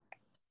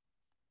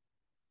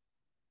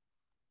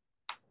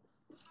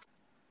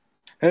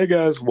Hey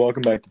guys,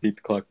 welcome back to Beat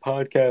the Clock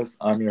podcast.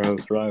 I'm your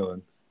host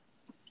Ryland.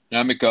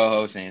 I'm your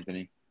co-host,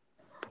 Anthony.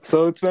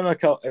 So it's been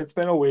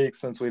a week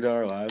since we did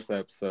our last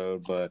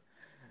episode, but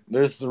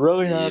there's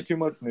really Yeah, not too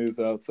much news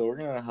out, so we're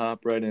gonna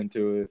hop right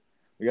into it.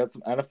 We got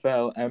some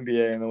NFL,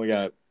 NBA, and then we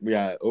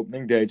got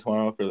opening day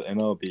tomorrow for the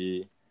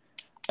MLB,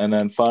 and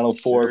then Final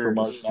Four for sir.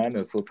 March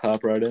Madness. Let's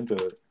hop right into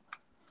it.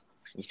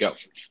 Let's go.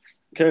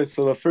 Okay,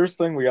 so the first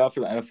thing we got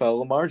for the NFL,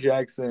 Lamar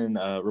Jackson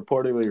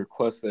reportedly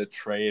requested a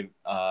trade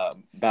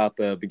about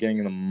the beginning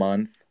of the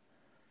month.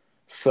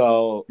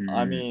 So,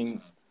 I Mm,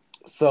 mean,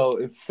 so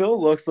it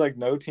still looks like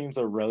no teams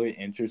are really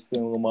interested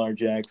in Lamar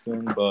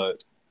Jackson,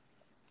 but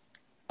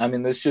I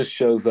mean, this just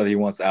shows that he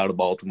wants out of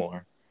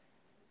Baltimore.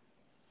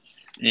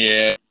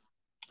 yeah, I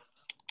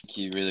think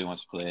he really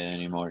wants to play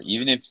anymore.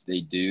 Even if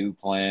they do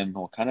play him,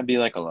 he'll kind of be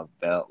like a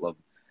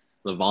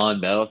Levon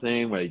Bell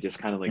thing where he just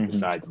kind of like Hmm.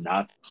 decides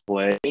not to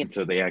play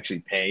until they actually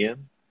pay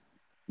him.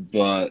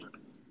 But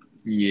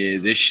yeah,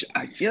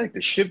 I feel like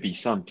there should be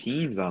some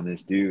teams on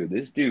this dude.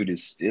 This dude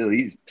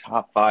he's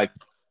top five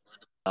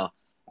now.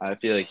 I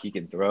feel like he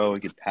can throw, he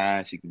can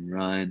pass, he can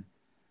run.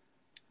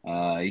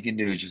 He can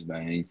do just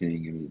about anything.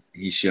 I mean,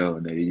 he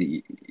showed that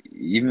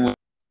even with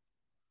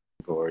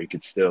or he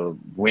could still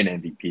win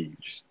MVP,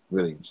 which is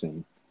really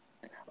insane.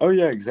 Oh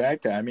yeah,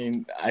 exactly. I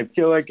mean, I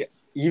feel like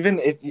even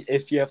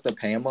if you have to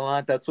pay him a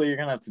lot, that's what you're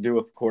gonna have to do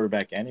with a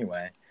quarterback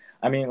anyway.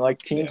 I mean,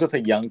 like teams Yeah. with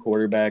a young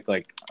quarterback,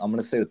 like I'm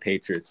gonna say the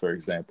Patriots, for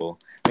example,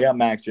 they got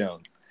Mac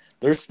Jones.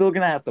 They're still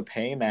gonna have to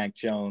pay Mac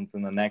Jones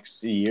in the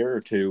next year or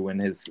two when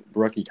his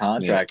rookie Yeah.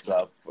 contract's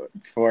up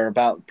for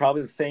about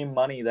probably the same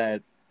money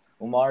that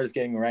Lamar is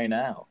getting right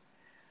now.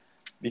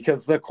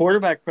 Because the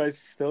quarterback price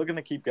is still going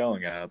to keep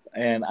going up,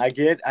 and I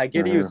get he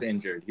Uh-huh. was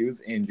injured. He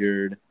was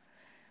injured,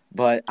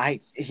 but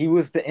he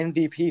was the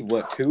MVP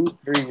what 2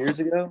 3 years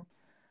ago.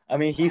 I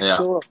mean, he's Yeah.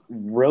 still a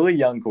really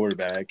young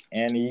quarterback,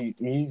 and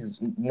he's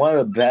one of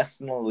the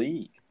best in the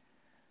league.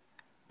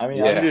 I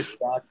mean, I'm Yeah. just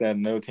shocked that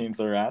no teams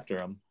are after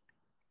him.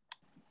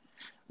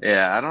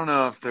 Yeah. I don't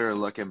know if they're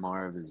looking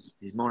more of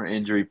he's more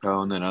injury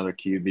prone than other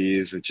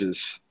QBs, which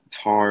is it's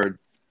hard.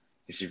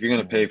 Because if you're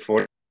gonna Mhm. pay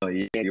 40,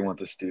 you want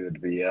this dude to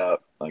be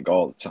up like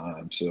all the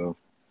time. So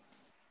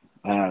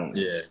I don't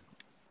know. Yeah.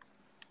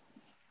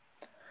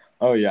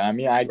 Oh yeah. I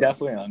mean, I So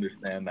definitely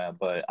understand that,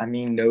 but I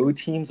mean, no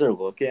teams are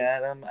looking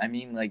at him. I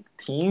mean, like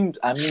teams.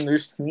 I mean,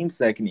 there's teams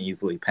that can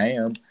easily pay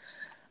him.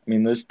 I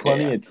mean, there's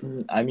plenty yeah. of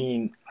teams. I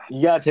mean,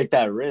 you gotta take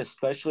that risk,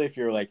 especially if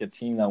you're like a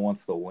team that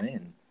wants to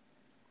win.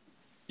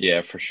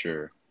 Yeah, for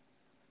sure.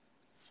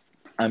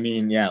 I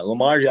mean, yeah,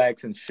 Lamar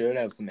Jackson should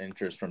have some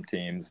interest from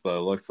teams, but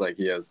it looks like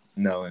he has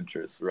no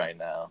interest right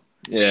now.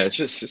 Yeah, it's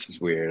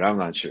just weird. I'm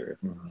not sure.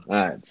 Mhm. All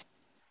right.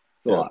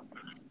 It's a Yep. lot.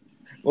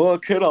 Well,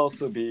 it could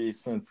also be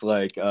since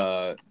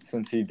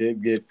he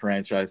did get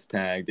franchise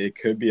tagged, it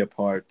could be a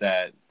part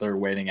that they're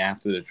waiting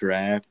after the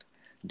draft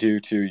due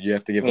to you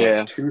have to give up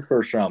Yeah. 2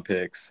 first round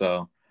picks,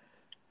 so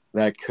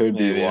that could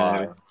be Maybe, why.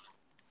 maybe.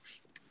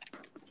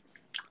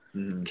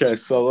 Mhm. Okay,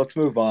 so let's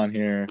move on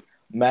here.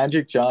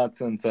 Magic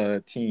Johnson's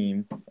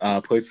team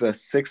placed a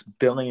 $6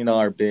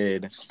 billion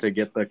bid to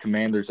get the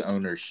Commanders'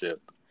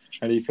 ownership.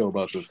 How do you feel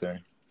about this,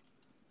 here?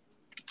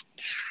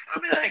 I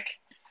mean, like,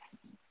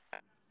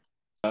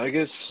 I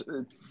guess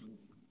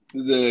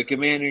the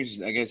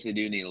Commanders, I guess they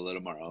do need a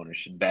little more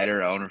ownership,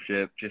 better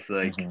ownership. Just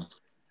like Mm-hmm.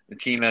 the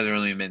team hasn't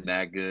really been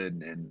that good,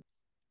 and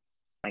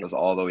it goes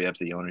all the way up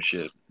to the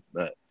ownership.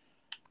 But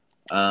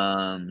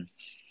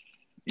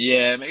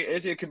yeah,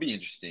 it could be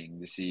interesting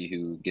to see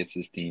who gets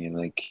this team.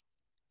 Like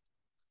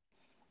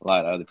a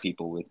lot of other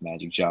people with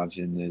Magic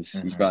Johnson is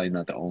he's Mm-hmm. probably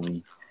not the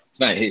only. It's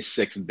not his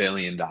 $6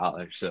 billion.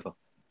 So,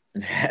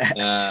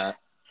 uh,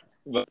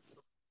 but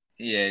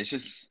yeah, it's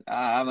just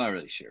I'm not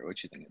really sure.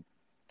 What you thinking?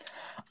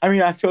 I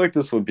mean, I feel like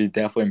this would be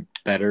definitely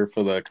better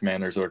for the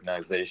Commanders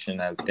organization,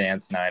 as Dan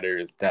Snyder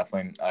is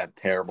definitely a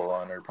terrible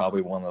owner,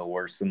 probably one of the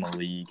worst in the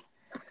league.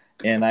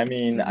 And I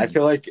mean, I Hmm.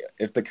 feel like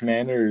if the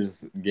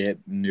Commanders get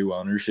new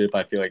ownership,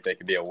 I feel like they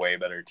could be a way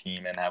better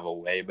team and have a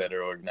way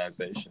better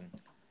organization.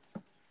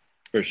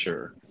 For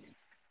sure.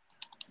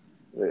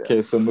 Yeah.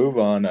 Okay, so move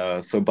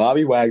on. So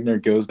Bobby Wagner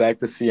goes back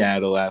to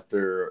Seattle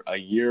after a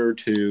year or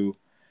two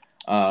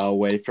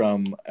away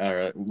from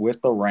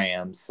with the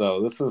Rams.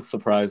 So this is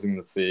surprising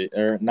to see,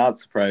 or not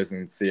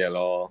surprising to see at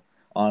all.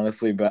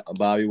 Honestly,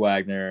 Bobby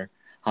Wagner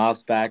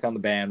hops back on the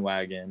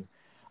bandwagon.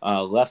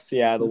 Left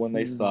Seattle when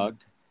they Mhm.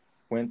 sucked,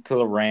 went to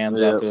the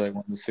Rams Yep. after they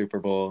won the Super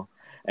Bowl,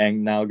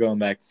 and now going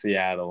back to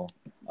Seattle.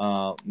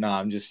 No,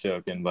 I'm just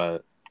joking,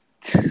 but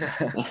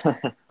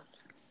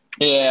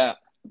Yeah.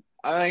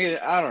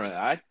 I don't know.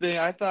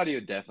 I thought he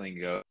would definitely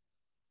go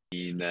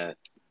team that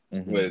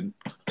Mhm. would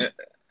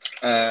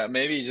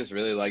maybe he just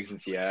really likes in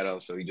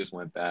Seattle, so he just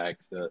went back.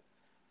 So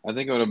I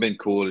think it would have been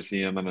cool to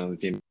see him on another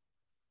team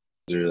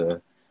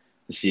or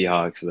the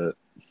Seahawks, but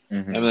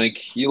I mean Mhm.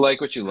 like you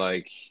like what you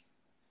like.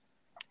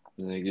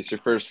 Like it's your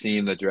first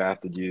team that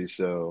drafted you,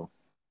 so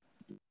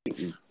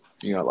you,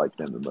 you gotta like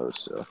them the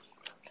most. So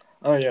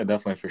Oh yeah,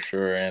 definitely for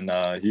sure. And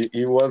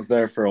he was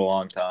there for a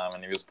long time,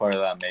 and he was part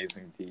of that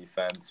amazing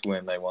defense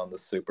when they won the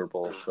Super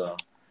Bowl. So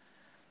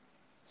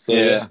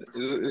Yeah, yeah.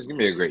 it's gonna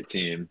be a great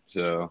team.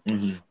 So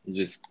Hmm.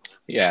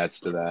 he adds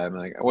to that. I'm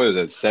like, what is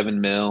it, 7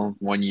 mil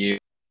 1 year?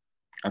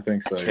 I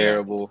think so. Yeah,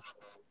 Terrible.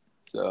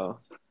 So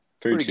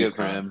pretty pretty cheap good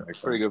for him.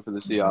 contract Pretty though. good for the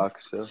Hmm.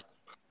 Seahawks. So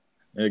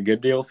A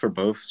good deal for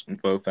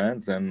both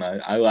ends, and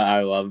I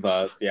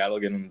love Seattle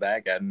getting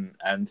back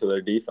adding to their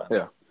yeah.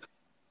 defense.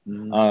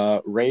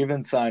 Mhm.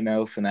 Ravens signed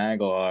Nelson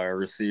Aguilar,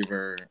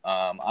 receiver.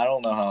 I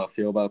don't know how I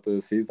feel about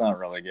this. He's not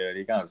really good.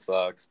 He kind of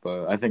sucks,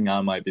 but I think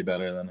I might be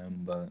better than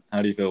him. But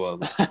how do you feel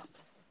about this?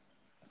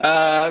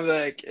 I'm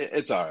like,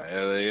 it's all right.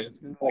 Like,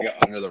 it's like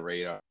under the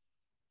radar.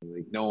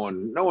 Like no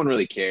one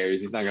really cares.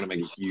 He's not gonna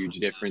make a huge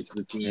difference to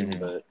the team, Hmm.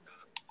 but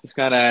just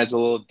kind of adds a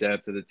little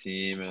depth to the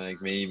team, and like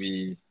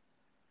maybe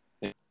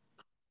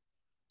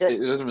it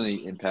doesn't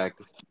really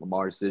impact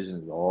Lamar's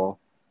decision at all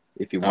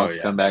if he Oh wants to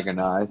yeah, come back or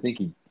not. I think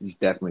he's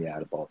definitely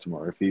out of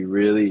Baltimore. If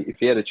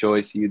he had a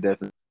choice, he would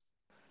definitely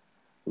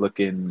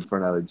looking for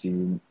another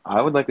team.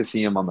 I would like to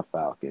see him on the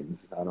Falcons.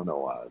 I don't know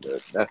why,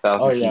 but that oh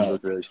Falcons team yeah.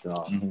 looked really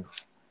strong.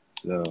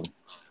 Hmm. So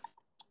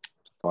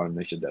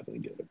they should definitely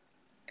get him.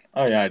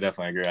 Oh yeah, I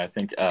definitely agree. I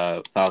think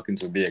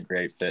Falcons would be a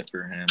great fit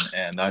for him,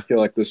 and I feel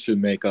like this should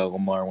make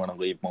Lamar want to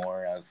leave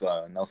more, as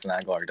Nelson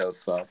Aguilar does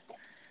suck,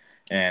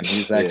 and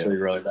he's Yeah, actually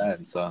really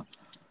bad. So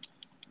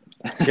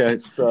okay,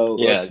 so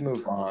yeah. let's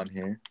move on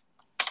here.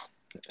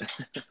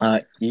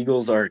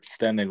 Eagles are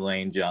extending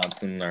Lane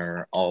Johnson,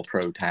 their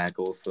All-Pro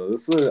tackle. So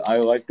I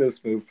like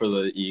this move for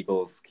the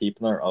Eagles,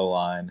 keeping their O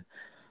line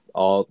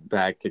all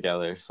back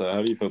together. So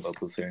how do you feel about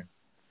this here?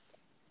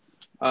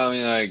 I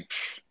mean, like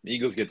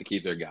Eagles get to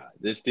keep their guy.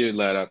 This dude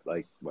let up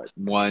like what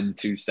 1,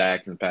 2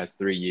 sacks in the past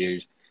 3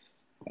 years.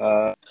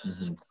 Uh,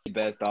 Hmm.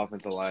 Best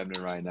offensive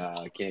lineman right now.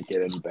 I can't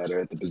get any better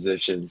at the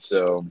position.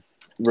 So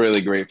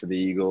really great for the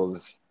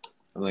Eagles.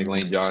 I think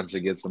Lane Hmm.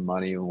 Johnson gets the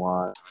money we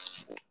want,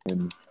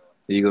 and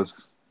the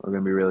Eagles are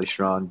going to be really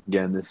strong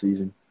again this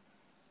season.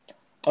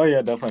 Oh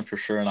yeah, definitely for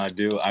sure. And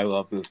I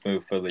love this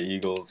move for the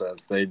Eagles,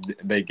 as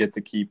they get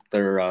to keep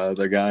their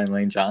guy in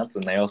Lane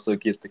Johnson. They also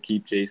get to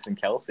keep Jason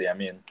Kelsey. I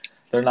mean,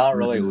 they're not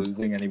really Mm-hmm.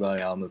 losing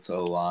anybody on this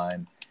O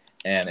line,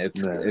 and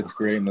Yeah. it's a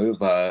great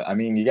move. I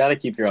mean, you got to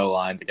keep your O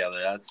line together.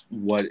 That's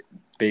what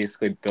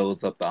basically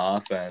builds up the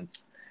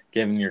offense,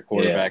 giving your Yeah.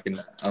 quarterback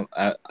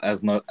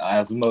as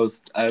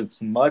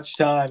much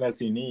time as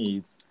he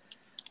needs.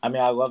 I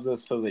mean, I love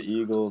this for the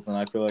Eagles, and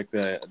I feel like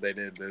they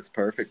did this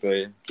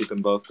perfectly,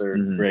 keeping both their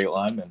Mm-hmm. great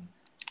linemen.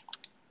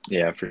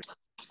 Yeah.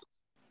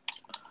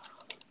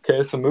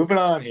 Okay, so moving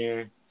on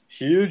here.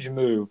 Huge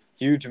move,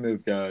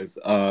 guys.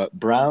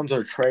 Browns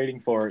are trading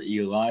for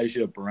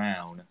Elijah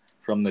Brown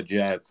from the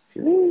Jets.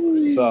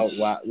 So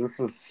wow, this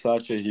is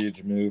such a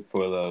huge move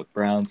for the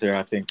Browns here.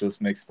 I think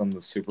this makes them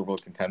the Super Bowl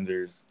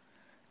contenders,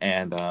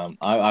 and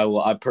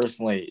I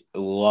personally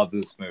love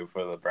this move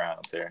for the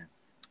Browns here.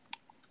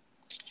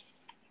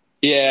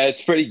 Yeah,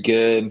 it's pretty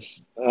good.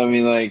 I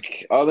mean,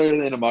 like, other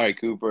than Amari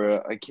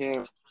Cooper, I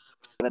can't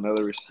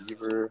another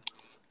receiver.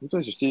 Who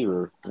plays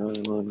receiver?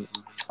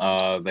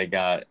 They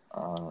got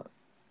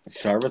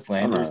Jarvis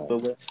I don't Landry know. still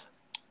there.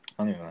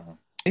 I don't even know.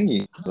 I think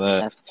he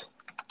left.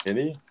 Did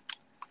he?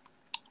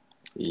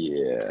 Did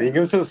he Yeah.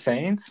 go to the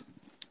Saints?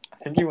 I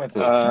think he went to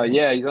the Saints.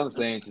 Yeah, he's on the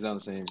Saints. He's on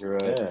the Saints. You're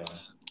right. Yeah,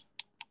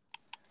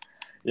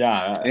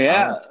 yeah.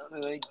 Yeah, I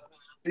mean, like,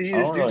 I this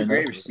don't dude's really a know.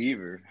 great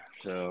receiver,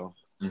 so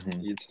Hmm.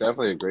 it's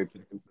definitely a great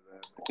pick for them.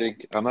 I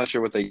think I'm not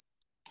sure what they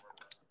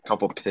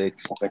couple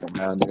picks, like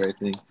around there. I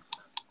think.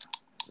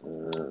 Yeah,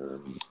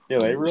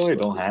 Let they me just really look.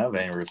 don't have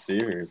any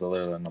receivers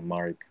other than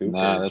Amari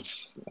Nah, Cooper.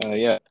 that's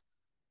yeah.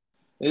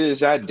 It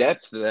is add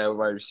depth to that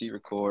wide receiver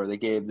core. The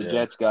Yeah.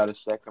 Jets got a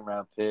second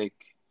round pick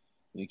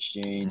in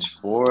exchange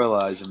Mhm. for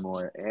Elijah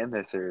Moore and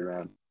their third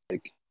round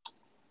pick.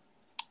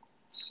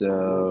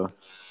 So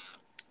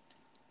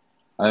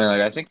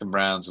I think the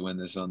Browns win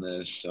this on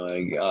this. So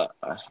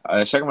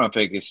a second round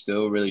pick is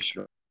still really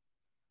strong.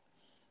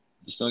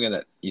 You still get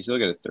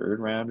a third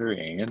rounder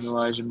and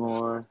Elijah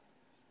Moore.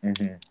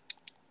 Hmm.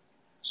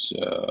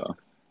 So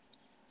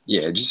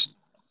yeah, just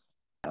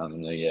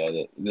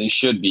yeah, they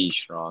should be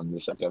strong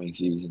this upcoming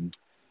season.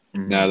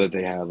 Hmm. Now that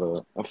they have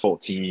a full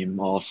team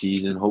all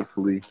season,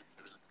 hopefully.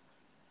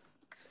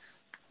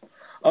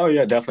 Oh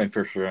yeah, definitely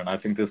for sure. And I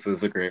think this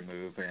is a great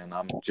move. And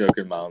I'm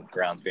joking about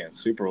Browns being a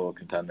Super Bowl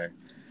contender.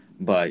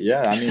 But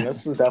yeah, I mean,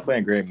 this is definitely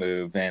a great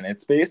move. And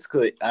it's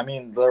basically, I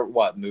mean, they're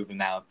moving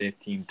now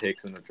 15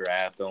 picks in the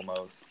draft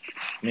almost.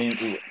 I mean,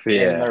 and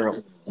Yeah. they're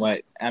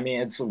what? I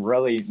mean, it's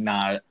really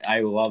not.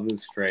 I love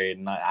this trade,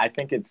 and I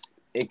think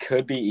it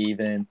could be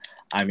even.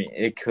 I mean,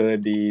 it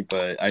could be,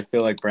 but I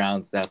feel like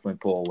Browns definitely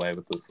pull away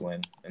with this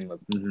win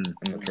Mm-hmm.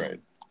 in the trade.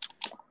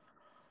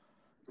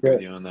 With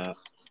Good. you on that.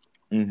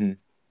 Mm-hmm.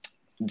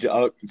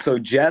 So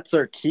Jets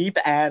are keep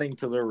adding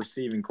to their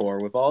receiving core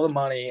with all the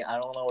money. I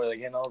don't know where they're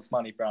getting all this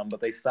money from, but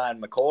they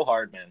signed McCole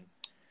Hardman.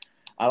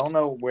 I don't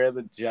know where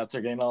the Jets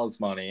are getting all this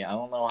money. I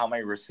don't know how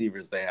many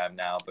receivers they have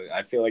now, but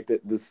I feel like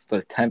that this is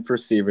their 10th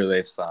receiver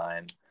they've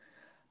signed.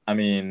 I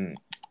mean,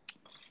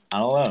 I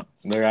don't know.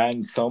 They're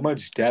adding so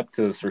much depth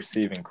to this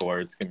receiving core.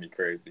 It's gonna be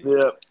crazy.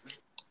 Yeah.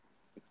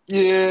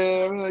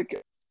 Yeah, I'm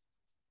like,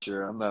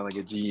 sure, I'm not like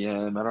a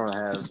GM. I don't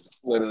have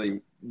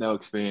literally no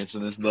experience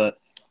in this, but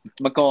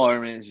McCall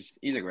Harmon is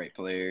he's a great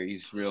player.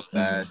 He's real Hmm.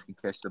 fast, can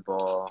catch the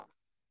ball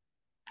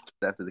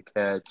after the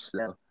catch.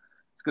 So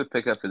it's a good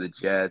pickup for the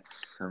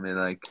Jets. I mean,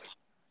 like,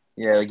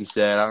 yeah, like you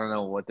said, I don't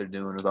know what they're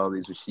doing with all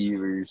these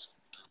receivers.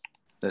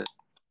 They're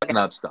picking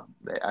up some.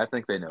 I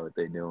think they know what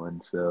they're doing.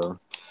 So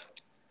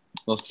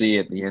we'll see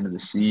at the end of the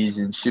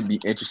season. Should be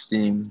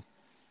interesting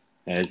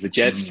as the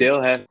Jets Hmm.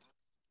 still have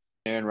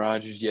Aaron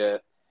Rodgers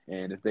yet.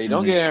 And if they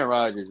don't Hmm. get Aaron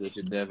Rodgers, they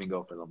should definitely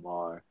go for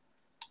Lamar.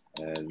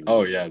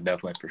 Oh And yeah,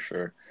 definitely for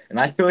sure. And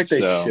I feel like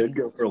they so, should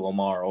go for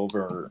Lamar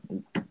over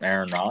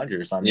Aaron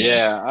Rodgers. I mean,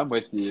 yeah, I'm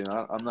with you.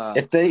 I'm not.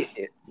 if they,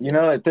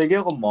 Yeah. if they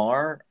get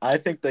Lamar, I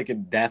think they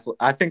could definitely.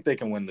 I think they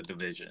can win the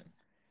division.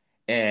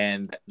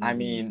 And I Hmm.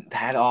 mean,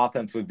 that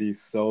offense would be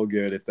so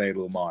good if they had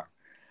Lamar.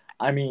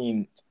 I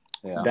mean,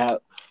 Yeah.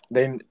 that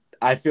they.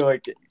 I feel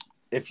like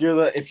if you're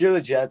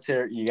the Jets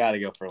here, you got to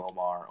go for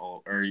Lamar,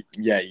 or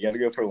yeah, you got to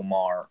go for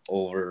Lamar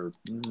over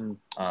Hmm.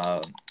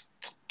 uh,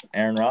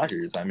 Aaron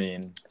Rodgers. I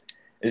mean,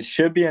 it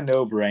should be a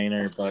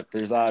no-brainer, but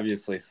there's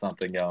obviously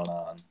something going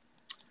on.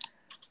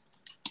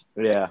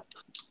 Yeah.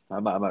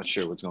 I'm not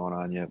sure what's going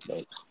on yet,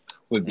 but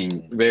would be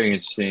Mm. very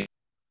interesting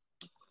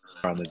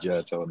on the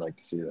Jets. I would like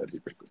to see that. That'd be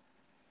pretty cool.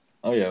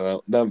 Oh yeah,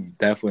 that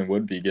definitely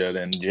would be good,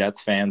 and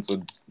Jets fans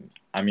would.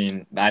 I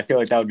mean, I feel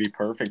like that would be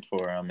perfect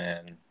for them,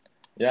 and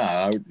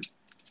yeah, I would.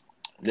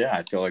 Yeah,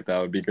 I feel like that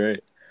would be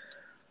great.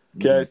 Hmm.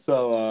 Okay,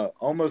 so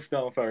almost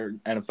done with our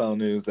NFL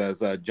news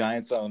as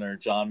Giants owner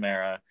John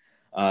Mara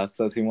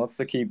says he wants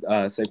to keep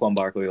Saquon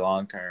Barkley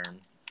long term.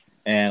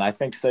 And I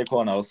think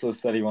Saquon also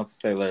said he wants to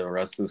stay there the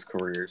rest of his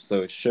career.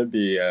 So it should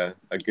be a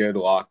good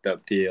locked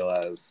up deal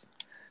as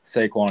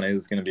Saquon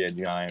is going to be a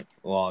Giant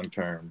long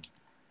term.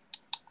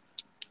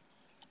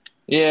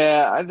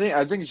 Yeah, I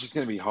think it's just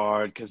gonna be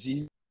hard because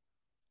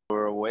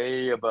we're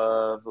way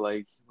above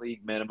like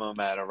league minimum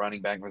at a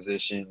running back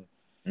position.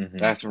 Hmm.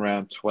 That's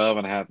around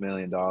 $12.5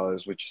 million,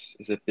 which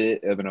is a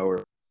bit of an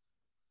over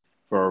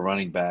for a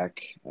running back.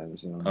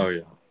 As Oh,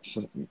 yeah.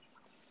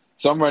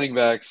 some running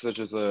backs, such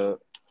as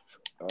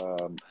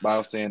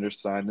Miles Sanders,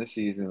 signed this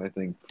season, I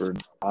think for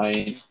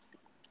 9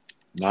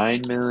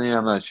 million.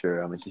 I'm not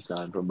sure how much he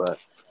signed for, but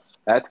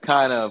that's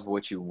kind of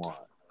what you want.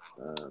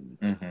 Um,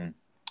 Hmm.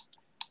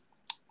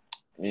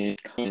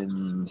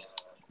 and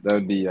that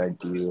would be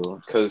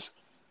ideal because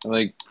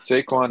like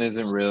Saquon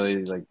isn't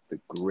really like the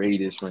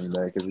greatest running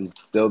back because he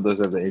still does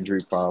have the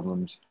injury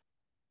problems,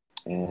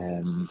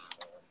 and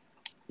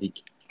he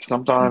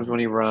sometimes Hmm. when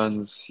he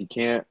runs he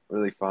can't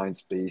really find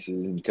spaces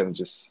and kind of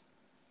just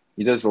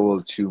he does a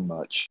little too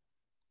much,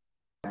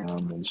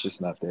 and it's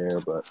just not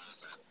there. But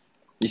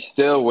he's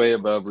still way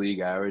above league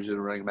average at a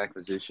running back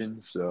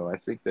position, so I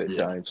think that Yeah.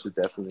 Giants should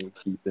definitely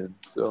keep him.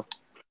 So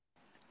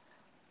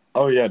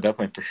Oh, yeah,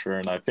 definitely for sure.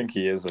 And I think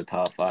he is a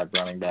top five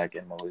running back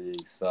in the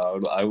league.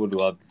 So I would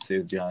love to see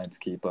the Giants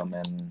keep him.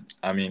 And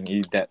I mean,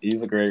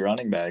 he's a great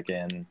running back.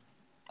 And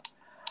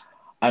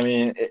I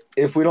mean,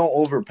 if we don't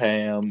overpay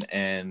him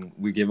and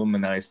we give him a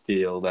nice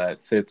deal that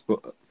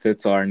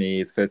fits our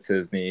needs, fits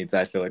his needs,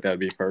 I feel like that would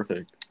be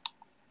perfect.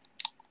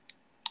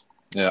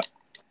 yeah,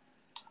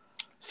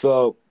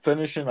 So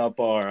finishing up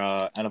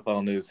our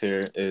NFL news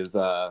here is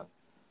uh,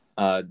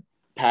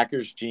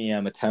 Packers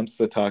GM attempts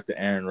to talk to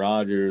Aaron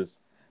Rodgers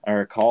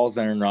or calls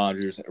Aaron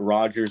Rodgers.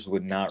 Rodgers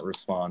would not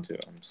respond to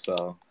him.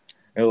 So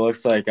it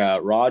looks like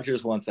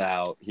Rodgers wants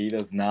out. He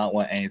does not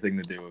want anything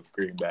to do with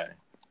Green Bay.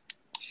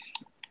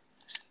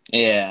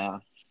 yeah,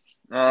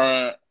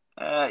 uh,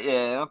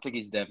 yeah. I don't think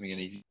he's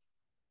definitely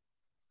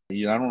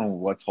gonna. I don't know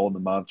what's holding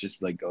him up.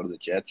 Just like go to the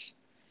Jets.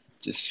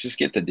 Just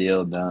get the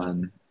deal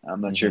done.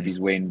 I'm not sure if Hmm. he's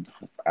waiting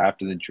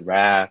after the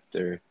draft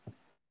or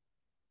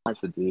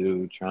what's to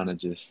do. Trying to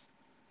just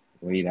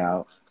wait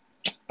out.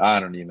 I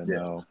don't even Yeah.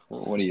 know.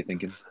 What are you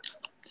thinking?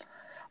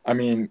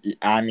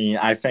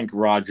 I think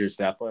Rodgers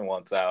definitely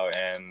wants out,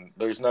 and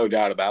there's no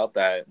doubt about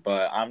that.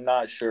 But I'm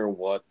not sure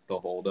what the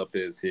holdup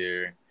is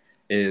here.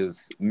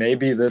 Is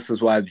maybe this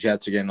is why the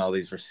Jets are getting all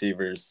these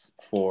receivers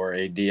for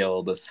a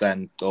deal to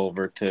send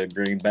over to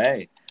Green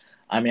Bay.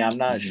 I'm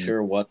not Hmm.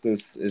 sure what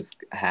this is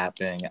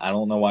happening. I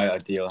don't know why a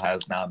deal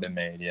has not been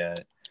made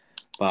yet.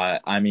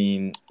 But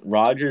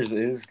Rodgers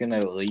is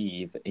gonna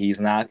leave. He's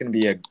not gonna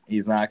be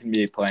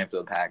playing for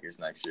the Packers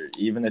next year.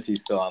 Even if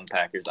he's still on the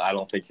Packers, I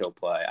don't think he'll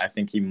play. I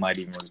think he might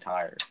even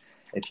retire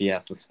if he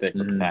has to stick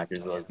with the Hmm.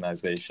 Packers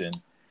organization.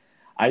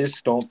 I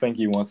just don't think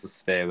he wants to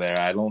stay there.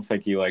 I don't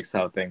think he likes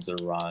how things are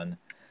run.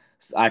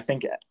 I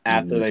think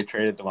after Hmm. they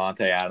traded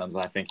Devontae Adams,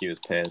 I think he was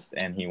pissed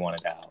and he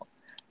wanted out.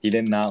 He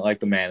did not like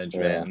the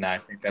management, Yeah. and I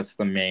think that's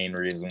the main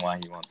reason why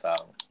he wants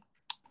out.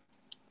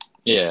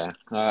 Yeah.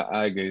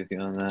 I agree with you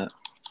on that.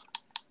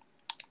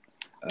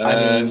 I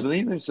I mean,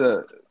 believe there's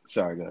a.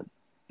 Sorry, go ahead.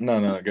 no,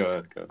 no, go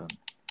ahead, go ahead.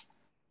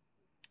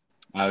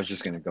 I was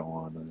just gonna go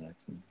on the next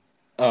one.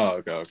 Oh,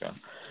 okay, okay.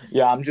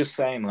 Yeah, I'm just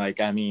saying,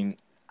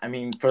 I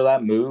mean, for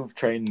that move,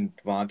 trading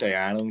Devontae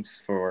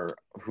Adams for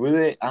who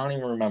they, I don't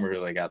even remember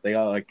who they got. They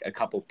got like a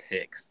couple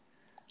picks,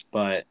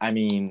 but I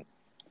mean,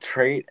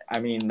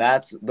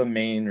 that's the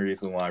main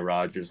reason why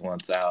Rodgers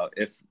wants out.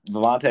 If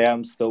Devontae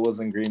Adams still was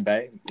in Green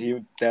Bay, he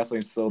would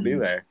definitely still be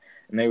there,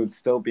 and they would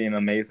still be an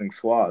amazing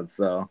squad.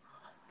 So,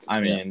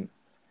 I mean,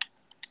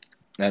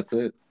 that's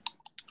it.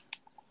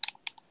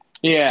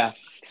 Yeah,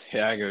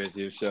 I agree with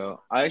you.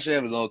 So I actually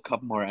have a little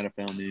couple more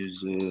NFL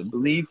news. I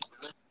believe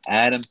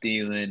Adam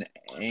Thielen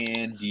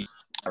and G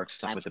are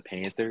signed with the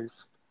Panthers.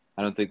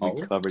 I don't think we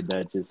Oh, covered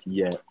that just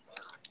yet.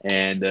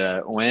 And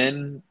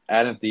when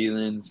Adam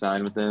Thielen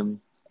signed with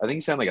them, I think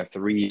he signed like a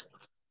 3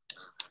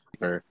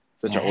 for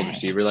such an old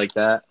receiver like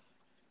that.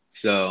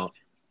 So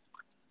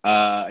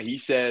he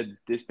said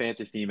this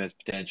Panthers team has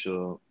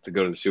potential to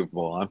go to the Super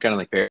Bowl. I'm kind of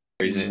like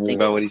paraphrasing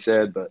about what he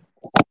said, but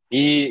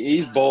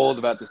he's bold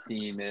about this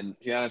team. And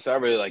to be honest, I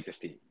really like this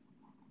team.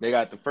 They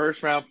got the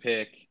first round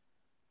pick.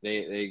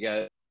 They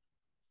got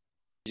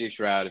JJ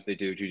Stroud. If they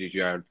do, JJ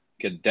Stroud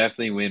could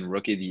definitely win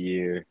Rookie of the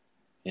Year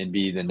and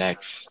be the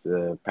next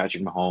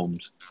Patrick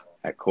Mahomes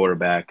at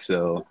quarterback.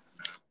 So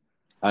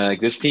like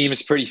this team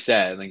is pretty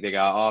set. Like they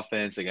got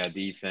offense, they got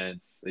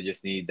defense. They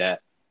just need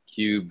that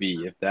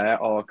QB. If that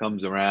all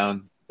comes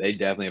around, they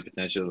definitely have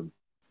potential to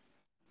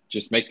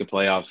just make the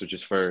playoffs, which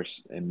is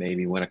first, and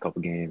maybe win a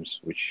couple games,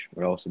 which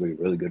would also be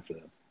really good for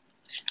them.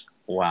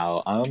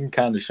 wow. I'm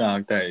kind of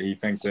shocked that he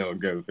thinks they'll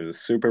go for the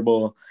Super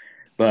Bowl.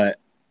 But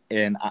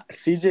in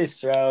CJ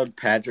Stroud,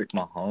 Patrick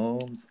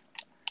Mahomes,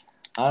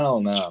 I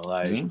don't know.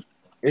 Like, Mm-hmm.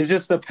 it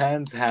just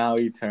depends how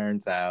he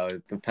turns out.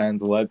 It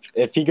depends what.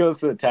 If he goes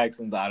to the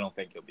Texans, I don't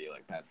think he'll be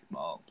like Patrick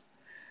Mahomes.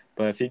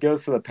 But if he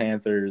goes to the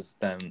Panthers,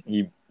 then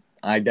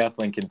I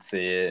definitely can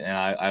see it. And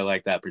I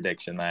like that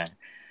prediction there.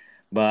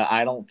 But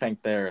I don't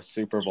think they're a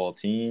Super Bowl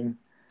team.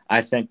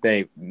 I think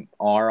they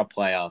are a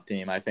playoff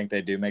team. I think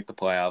they do make the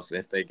playoffs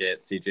if they get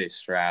CJ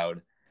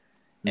Stroud.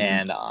 Mm-hmm.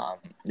 And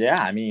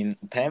yeah, I mean,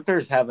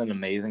 Panthers have an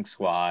amazing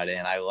squad,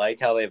 and I like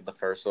how they have the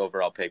first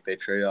overall pick. They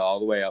traded all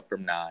the way up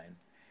from 9,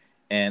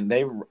 and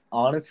they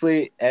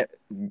honestly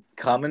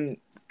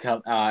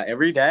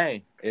every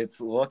day.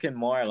 It's looking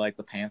more like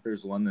the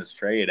Panthers won this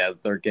trade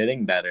as they're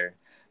getting better.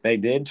 They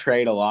did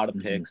trade a lot of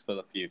Mm-hmm. picks for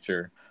the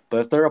future, but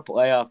if they're a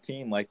playoff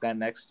team like that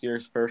next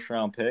year's first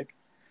round pick,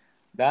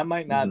 that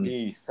might not Mm-hmm.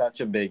 be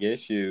such a big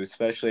issue,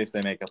 especially if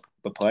they make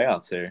the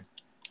playoffs here.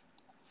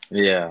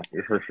 Yeah,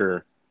 for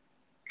sure.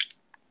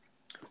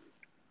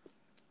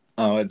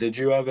 Did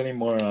you have any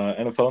more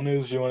NFL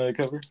news you wanted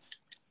to cover?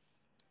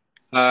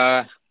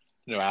 Uh,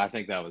 no, I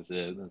think that was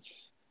it.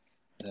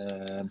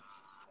 Uh,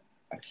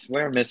 I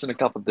swear I'm missing a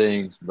couple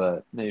things,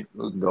 but maybe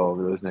we can go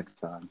over those next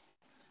time.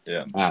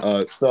 Yeah.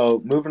 Ah,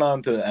 So moving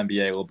on to the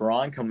NBA,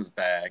 LeBron comes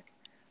back.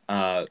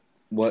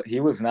 What he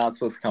was not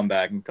supposed to come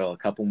back until a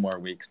couple more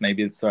weeks,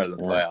 maybe the start of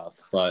the yeah.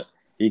 playoffs, but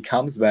he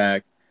comes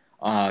back,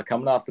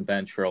 coming off the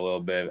bench for a little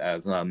bit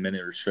as a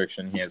minute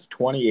restriction. He has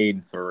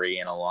 28-3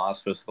 and a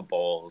loss versus the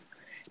Bulls,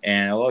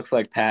 and it looks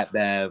like Pat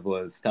Bev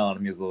was telling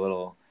him he's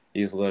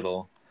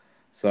little.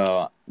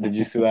 So did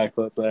you see that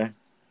clip there?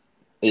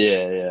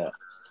 Yeah, yeah.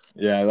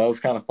 Yeah, that was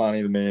kind of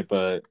funny to me,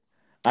 but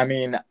I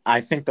mean,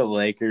 I think the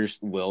Lakers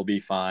will be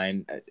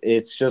fine.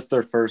 It's just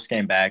their first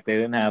game back. They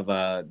didn't have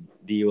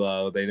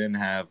D'Lo. They didn't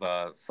have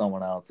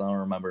someone else. I don't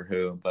remember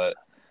who, but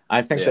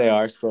I think Yeah. they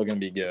are still going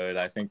to be good.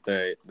 I think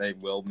they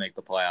will make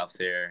the playoffs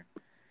here.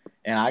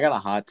 And I got a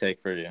hot take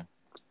for you.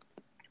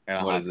 I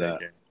got a What hot is take that?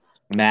 here.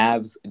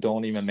 Mavs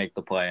don't even make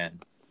the play-in.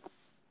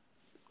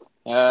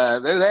 They're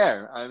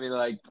there. I mean,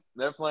 like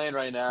they're playing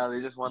right now.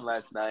 They just won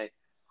last night.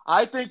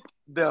 I think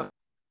the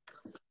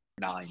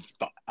 9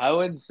 spot. I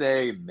wouldn't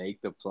say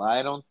make the play.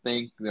 I don't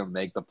think they'll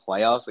make the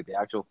playoffs, like the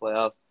actual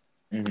playoffs.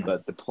 Mm-hmm.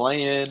 But the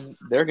play-in,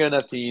 they're good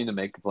enough team to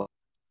make the play.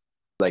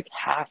 Like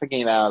half a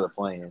game out of the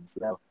play-in.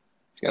 So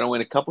just gotta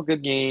win a couple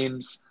good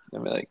games. I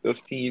mean, like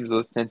those teams,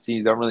 those 10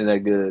 seeds aren't really that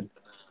good.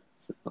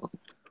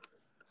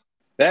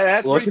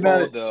 That's pretty Looking at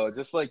bold it, though.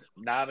 Just like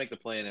not make the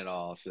play-in at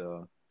all.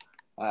 So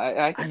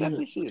I I could mean,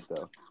 definitely see it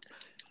though.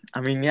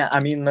 yeah. I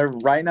mean, they're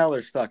right now.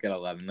 They're stuck at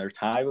 11. They're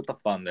tied with the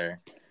Thunder,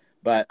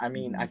 but I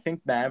mean, I Mm-hmm.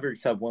 think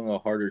Mavericks have one of the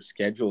harder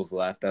schedules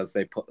left as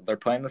they're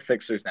playing the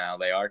Sixers now.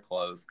 They are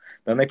close.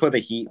 Then they play the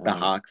Heat, the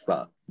Hawks,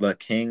 the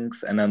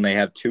Kings, and then they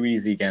have two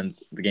easy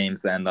games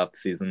to end off the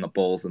season: the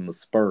Bulls and the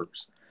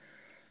Spurs.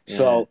 Yeah.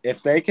 So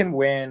if they can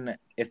win,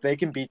 if they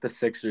can beat the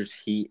Sixers,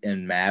 Heat,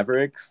 and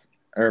Mavericks,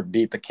 or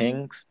beat the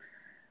Kings,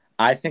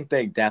 I think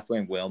they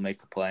definitely will make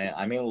the play.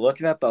 I mean,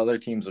 looking at the other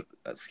teams'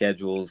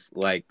 schedules,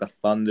 like the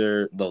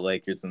Thunder, the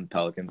Lakers, and the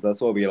Pelicans, that's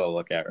what we got to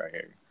look at right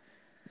here.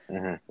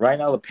 Uh-huh. Right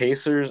now, the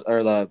Pacers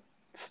or the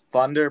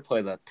Thunder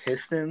play the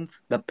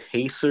Pistons, the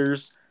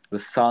Pacers, the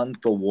Suns,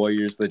 the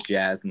Warriors, the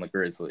Jazz, and the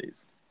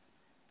Grizzlies.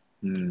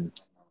 Hmm.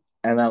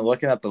 And then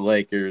looking at the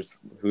Lakers,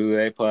 who do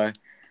they play?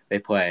 They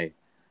play.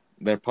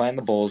 They're playing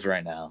the Bulls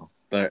right now.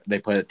 They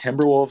play the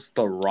Timberwolves,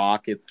 the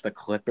Rockets, the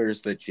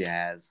Clippers, the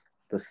Jazz,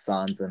 the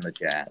Suns, and the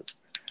Jazz.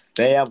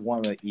 They have one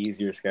of the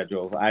easier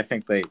schedules. I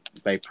think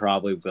they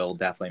probably will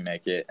definitely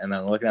make it. And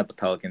then looking at the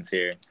Pelicans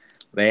here,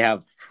 They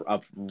have a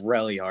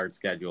really hard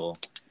schedule.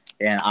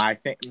 And I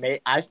think you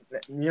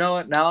know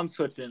what? Now I'm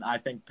switching. I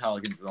think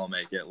Pelicans will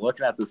make it.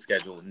 Looking at the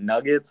schedule: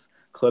 Nuggets,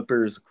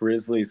 Clippers,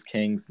 Grizzlies,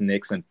 Kings,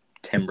 Knicks, and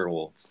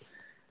Timberwolves.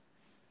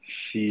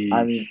 I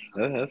Sheesh. mean,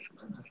 That's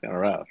kind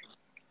of rough.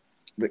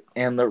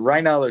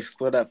 right now they're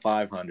split at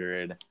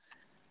 500.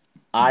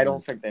 I Mm-hmm.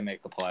 don't think they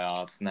make the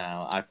playoffs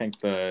now. I think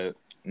the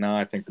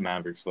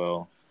Mavericks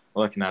will.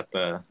 Looking at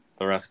the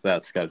rest of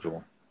that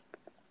schedule.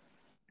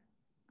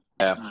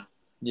 Yeah.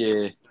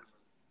 Yeah.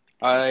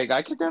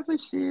 I could definitely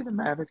see the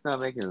Mavericks not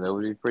making it. That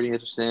would be pretty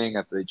interesting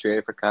after they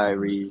traded for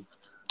Kyrie.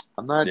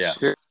 I'm not Yeah.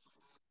 sure.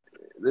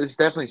 There's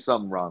definitely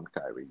something wrong with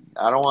Kyrie.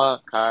 I don't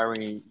want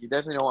Kyrie. You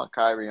definitely don't want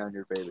Kyrie on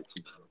your favorite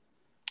team.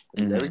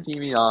 Because every Mm-hmm.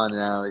 team he's on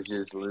now is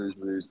just lose,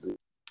 lose, lose.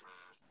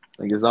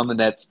 Like, he was on the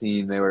Nets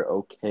team. They were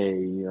okay,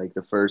 like,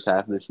 the first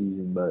half of the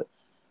season, but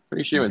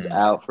pretty sure he was Mm-hmm.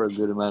 out for a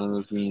good amount of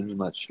those games. I'm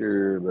not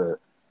sure,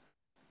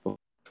 but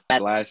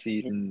last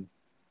season,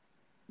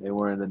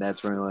 the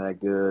Nets weren't really that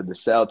good. The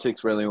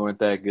Celtics really weren't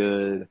that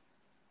good.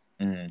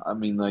 Mm-hmm. I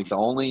mean, like, the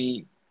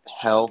only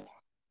help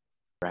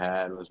I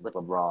had was with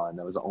LeBron.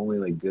 That was the only,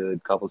 like,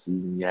 good couple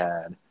seasons he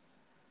had.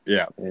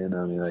 Yeah. And,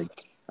 I mean,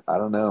 like, I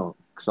don't know.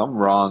 Something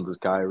wrong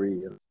with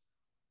Kyrie.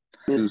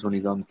 Lose when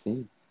he's on the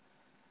team.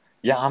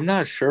 Yeah, I'm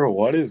not sure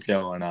what is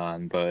going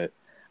on, but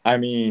I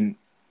mean,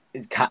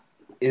 it's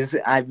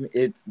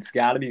it's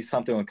got to be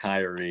something with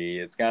Kyrie.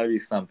 It's got to be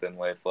something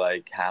with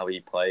like how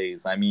he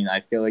plays. I mean, I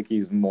feel like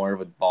he's more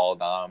of a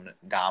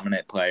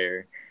dominant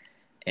player,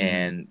 Mm-hmm.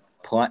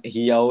 and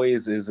he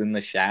always is in the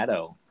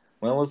shadow.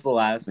 When was the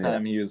last Yeah.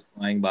 time he was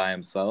playing by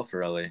himself?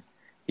 Really,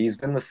 he's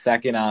been the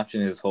second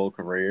option his whole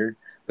career,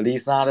 but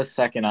he's not a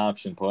second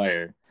option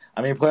player.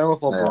 I mean, playing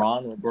with Yeah.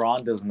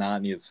 LeBron does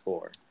not need to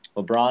score.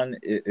 LeBron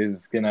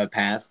is gonna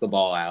pass the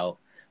ball out,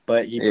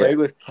 but he Yeah. played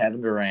with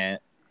Kevin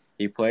Durant.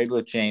 He played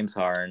with James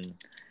Harden.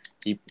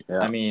 Yeah.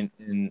 I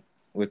mean,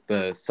 with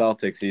the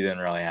Celtics, he didn't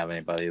really have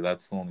anybody.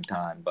 That's the only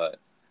time. But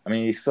I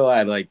mean, he still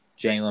had like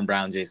Jaylen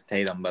Brown, Jason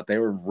Tatum, but they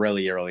were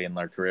really early in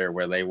their career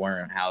where they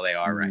weren't how they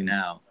are right Mm-hmm.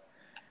 now.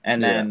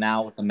 And Yeah. then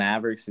now with the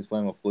Mavericks, he's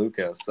playing with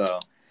Luka. So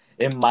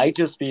it might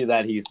just be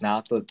that he's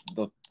not the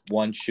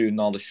one shooting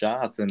all the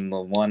shots and the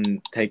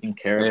one taking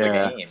care of the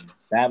Yeah. game.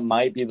 That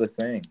might be the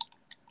thing.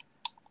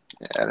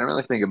 Yeah. I didn't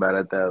really think about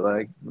it that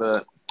like,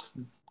 but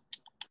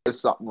there's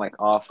something like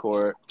off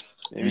court.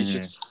 Maybe it's Mm-hmm.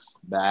 just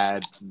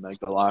bad in, like,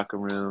 the locker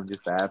room,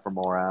 just bad for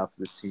morale for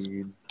the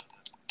team.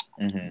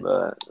 Mm-hmm.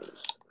 But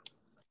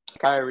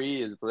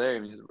Kyrie is a player. I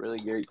mean, he's a really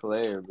great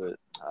player, but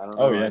I don't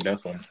Oh know. yeah, I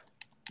definitely.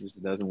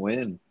 just doesn't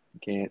win. He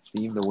can't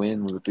seem to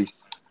win with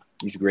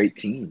these great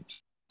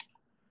teams.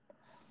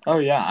 Oh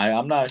yeah,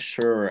 I'm not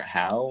sure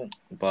how,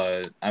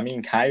 but I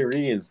mean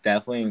Kyrie is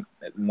definitely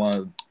one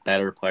of the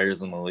better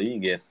players in the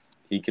league if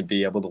he could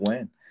be able to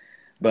win.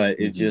 But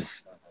it Mm-hmm.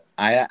 just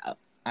I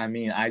I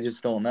mean I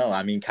just don't know.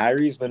 I mean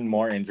Kyrie's been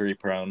more injury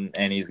prone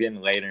and he's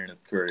getting later in his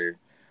career.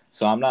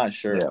 So I'm not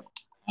sure. Yeah.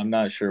 I'm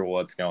not sure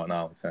what's going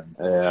on with him.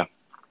 Yeah.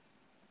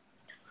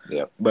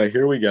 Yeah. But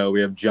here we go.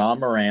 We have John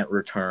Morant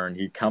return.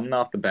 He coming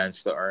off the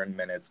bench to earn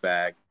minutes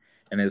back.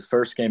 In his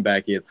first game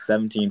back, he had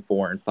 17,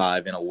 4, and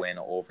 5 in a win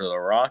over the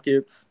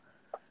Rockets.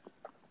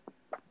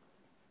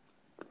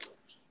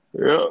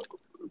 Yeah.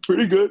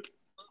 Pretty good.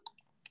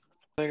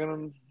 Like,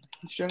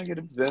 he's trying to get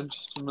a bench.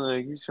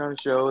 Like, he's trying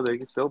to show that he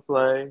can still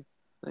play.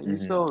 Like, he's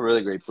Mm-hmm. still a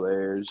really great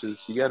player. It's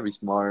just you got to be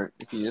smart.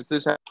 If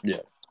this, Yeah.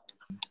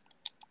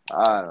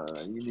 I don't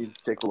know. You need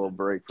to take a little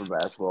break from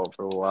basketball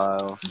for a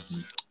while.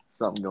 Mm-hmm.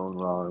 Something going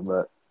wrong,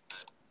 but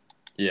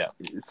Yeah.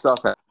 it's tough.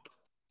 I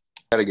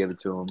gotta give it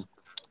to him.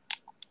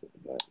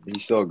 But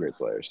he's still a great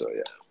player. So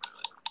yeah.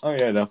 Oh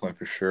yeah, definitely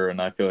for sure.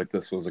 And I feel like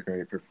this was a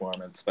great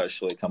performance,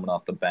 especially coming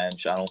off the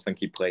bench. I don't think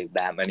he played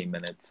that many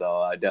minutes, so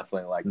I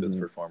definitely like this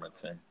Mm-hmm.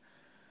 performance here.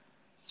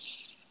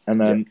 And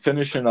Yeah. then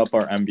finishing up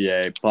our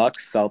NBA,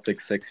 Bucks,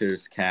 Celtics,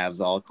 Sixers,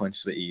 Cavs all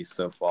clinch the East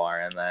so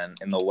far, and then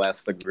in the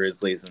West, the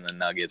Grizzlies and the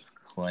Nuggets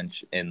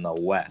clinch in the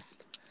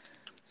West.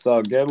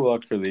 So good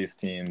luck for these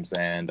teams,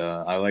 and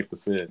I like to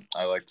see it.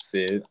 I like to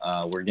see it.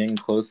 We're getting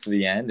close to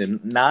the end,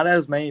 and not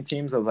as many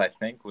teams as I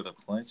think would have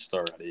clinched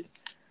already.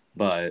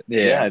 But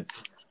yeah, Yeah.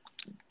 it's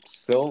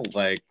still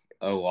like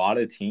a lot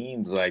of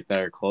teams like that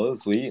are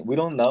close. We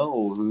don't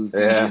know who's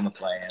gonna be Yeah. in the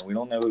play-in. We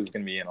don't know who's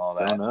gonna be in all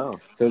Don't that. know.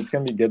 So it's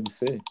gonna be good to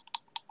see.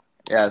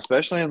 Yeah,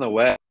 especially in the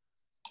West,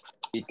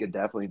 he could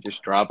definitely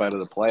just drop out of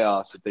the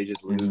playoffs if they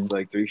just lose Mm-hmm.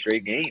 like 3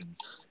 straight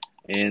games.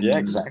 Yeah, And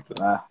exactly.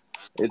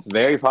 it's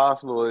very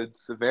possible.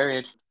 It's a very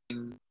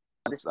interesting.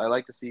 I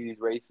like to see these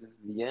races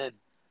in the end,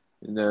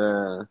 and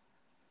it'd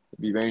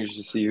be very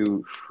interesting to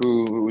see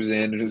who's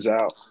in and who's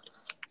out.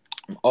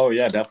 Oh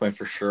yeah, definitely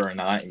for sure.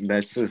 And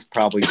this is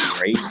probably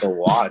great to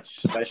watch,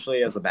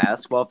 especially as a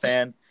basketball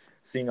fan,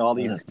 seeing all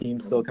these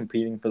teams still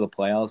competing for the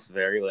playoffs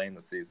very late in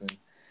the season.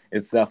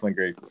 It's definitely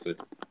great to see.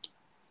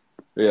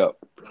 Yeah.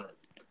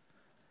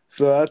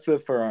 So that's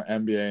it for our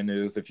NBA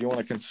news. If you want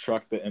to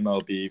construct the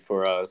MLB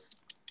for us,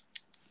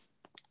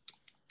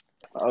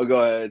 I'll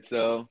go ahead.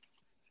 So,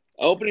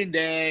 opening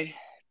day,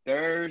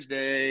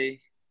 Thursday.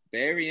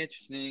 very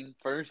interesting.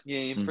 First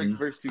game, Mm-hmm.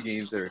 first two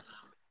games are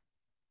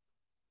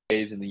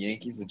Braves and the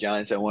Yankees, the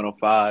Giants at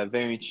 105.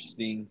 Very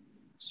interesting.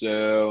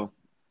 So,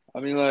 I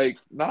mean, like,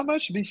 not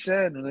much to be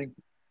said. I think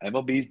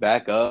MLB's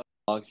back up.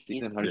 Long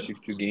season, Yeah.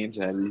 162 games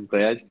ahead of these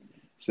guys.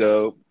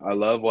 So, I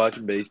love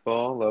watching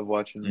baseball. Love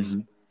watching Mm-hmm.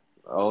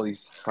 all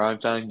these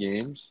primetime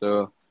games.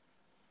 So,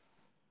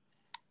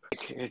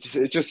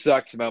 it just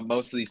sucks about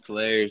most of these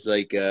players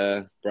like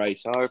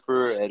Bryce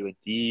Harper, Edwin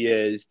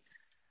Diaz,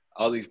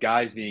 all these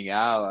guys being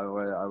out. I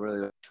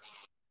really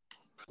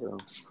so,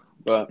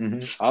 but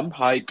Mm-hmm. I'm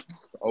hyped.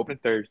 Open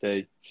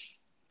Thursday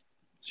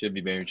should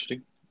be very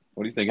interesting.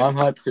 What are you thinking? I'm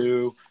hyped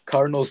too.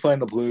 Cardinals playing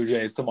the Blue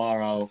Jays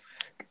tomorrow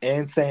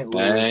in St.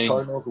 Louis. Dang!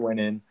 Cardinals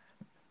winning.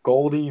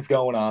 Goldie's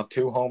going off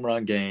 2 home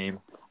run game.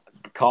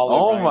 Call it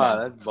Oh right my,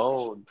 now. that's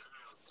bold.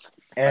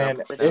 I don't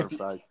And put down if on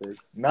Prize Picks.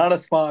 not a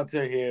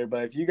sponsor here,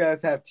 but if you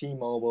guys have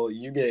T-Mobile,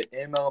 you get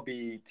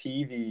MLB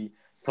TV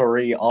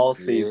 3 all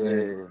season.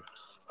 Yeah.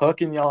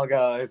 Hooking y'all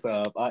guys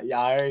up. I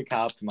already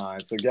copped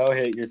mine, so go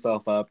hit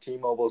yourself up.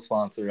 T-Mobile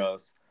sponsor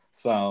us.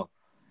 So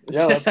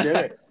yeah, let's get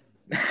it.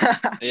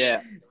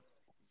 Yeah.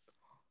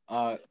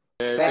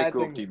 Very Sad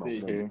cool thing to team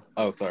see over here.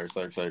 Oh, sorry.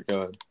 Go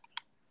ahead.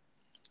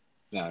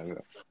 No,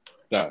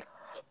 no.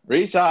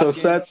 Reese So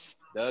sad. Hoskins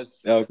does.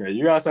 Okay,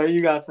 you got that.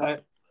 You got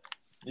that.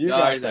 You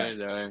got that.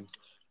 Sorry.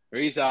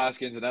 Reese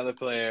Hoskins, another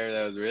player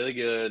that was really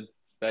good,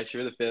 especially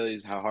for the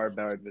Phillies. How hard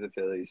bound for the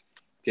Phillies.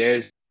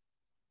 Tears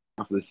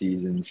off the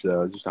season,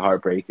 so it's just a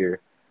heartbreaker.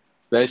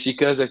 Especially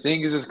because I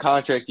think this is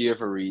contract year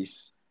for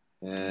Reese,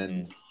 Mm-hmm.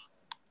 and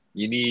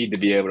you need to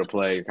be able to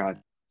play your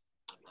contract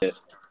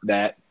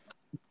that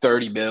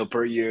 30 mil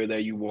per year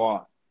that you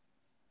want.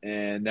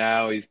 And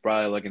now he's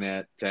probably looking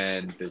at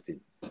 10, 15.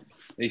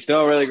 He's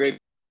still a really great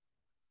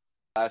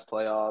last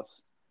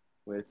playoffs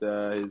with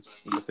with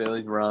the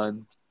Phillies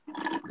run.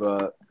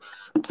 But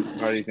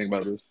how do you think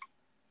about this?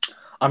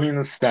 I mean,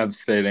 this is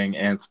devastating,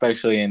 and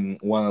especially in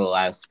one of the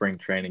last spring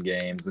training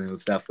games, and it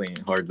was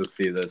definitely hard to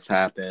see this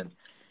happen.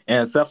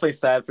 And it's definitely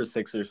sad for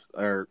Sixers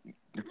or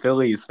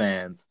Phillies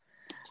fans.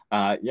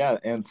 Yeah,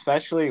 and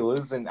especially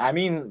losing. I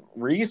mean,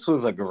 Reese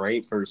was a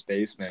great first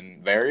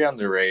baseman, very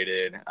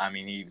underrated. I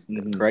mean, he's a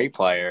Mm-hmm. great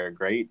player,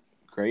 great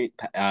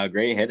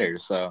hitter.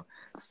 So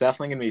it's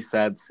definitely gonna be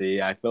sad to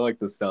see. I feel like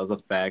this does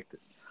affect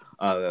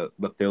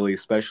the Phillies,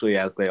 especially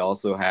as they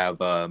also have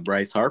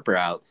Bryce Harper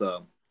out.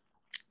 So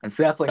it's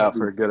definitely Out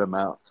gonna for be. a good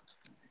amount.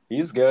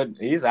 He's good.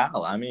 He's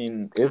out. I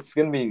mean, it's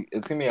gonna be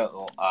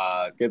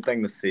a good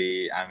thing to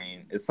see. I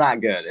mean, it's not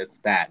good. It's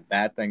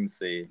bad thing to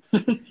see.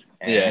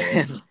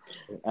 Yeah.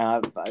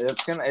 And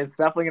it's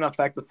definitely gonna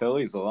affect the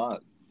Phillies a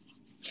lot.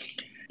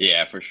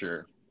 Yeah, for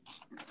sure.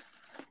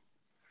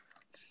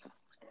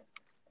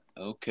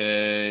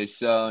 Okay,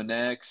 so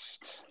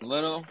next,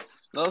 little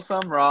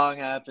something wrong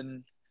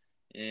happened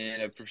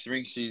in a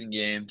spring season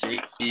game.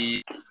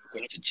 JT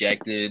gets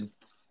ejected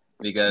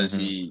because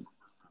Mm-hmm. he.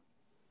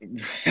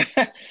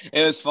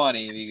 It was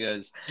funny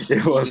because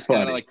It he was just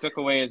kind of funny. like took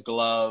away his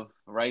glove.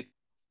 Right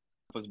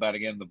was about to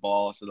get him the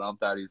ball, so I'm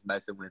thought he was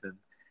messing with him,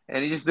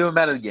 and he just threw him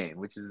out of the game,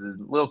 which is a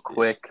little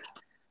quick.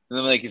 And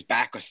then like his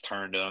back was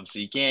turned to him, so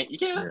you can't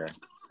Yeah.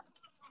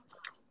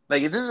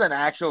 like if this is an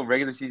actual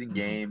regular season Mm-hmm.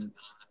 game.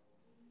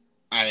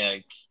 I mean,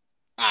 like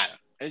I don't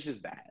know, it's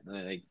just bad.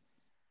 Like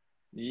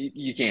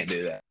you can't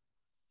do that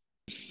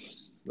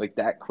like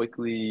that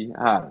quickly.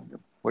 I don't know.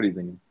 What are you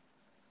thinking?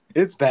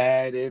 It's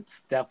bad.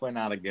 It's definitely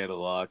not a good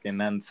look. And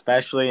then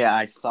especially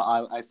I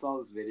saw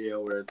this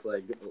video where it's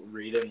like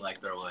reading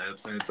like their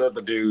lips, and it said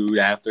the dude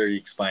after he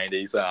explained it,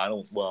 he said, I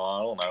don't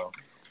know."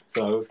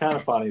 So it was kind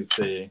of funny to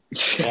see.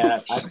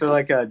 And I feel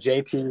like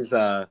JT's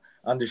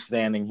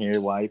understanding here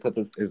why he put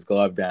his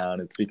glove down.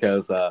 It's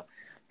because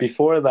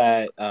before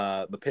that,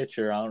 the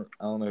pitcher I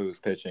don't know who's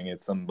pitching.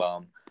 It's some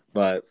bum,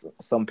 but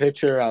some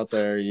pitcher out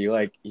there.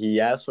 He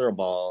asked for a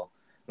ball,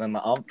 then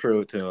the ump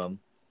threw it to him.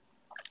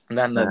 And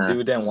then the Uh-huh.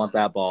 dude didn't want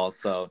that ball,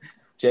 so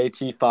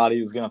JT thought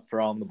he was gonna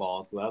throw him the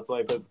ball, so that's why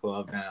he put his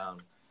glove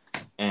down.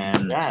 And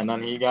Mm-hmm. yeah, and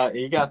then he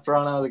got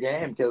thrown out of the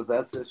game because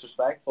that's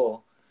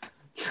disrespectful.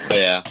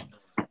 Yeah,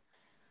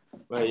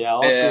 But yeah,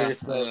 all yeah,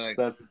 seriousness,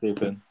 that's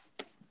stupid.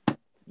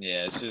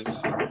 yeah. It's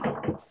just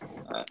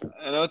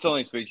I know it's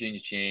only spring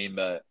chain,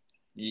 but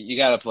you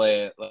got to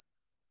play it like,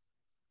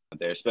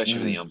 there, especially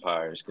for the Mm.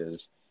 umpires,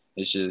 because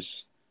it's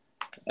just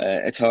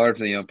it's hard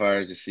for the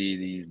umpires to see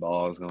these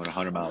balls going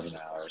 100 miles an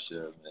hour.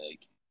 So like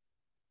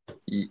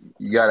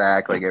you got to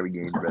act like every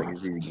game's a regular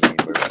season game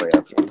or a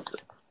playoff game. So,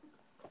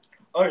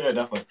 Oh yeah,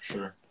 definitely for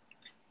sure.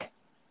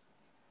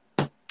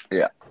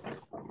 yeah.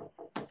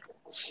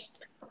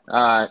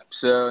 All right.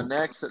 So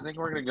next, I think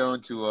we're gonna go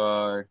into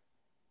our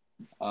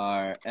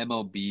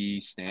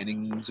MLB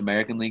standings,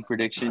 American League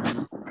prediction.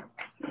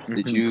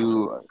 Did Mhm.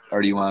 you,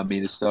 or do you want me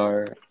to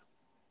start?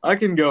 I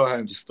can go ahead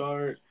and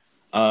start.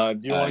 Do you All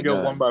want to right, go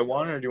go one ahead. by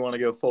one, or do you want to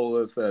go full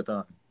list at a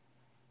time?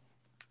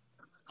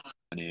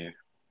 Here,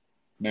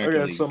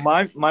 American Okay, so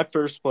League. my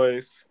first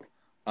place,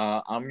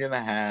 I'm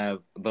gonna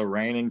have the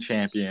reigning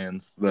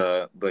champions,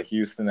 the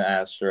Houston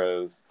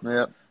Astros.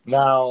 Yep.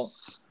 Now,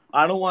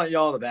 I don't want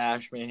y'all to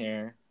bash me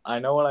here. I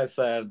know what I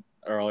said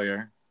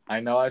earlier. I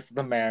know I said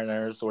the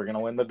Mariners were going to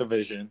win the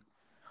division.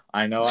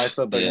 I know I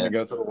said they're going to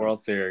Yeah. go to the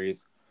World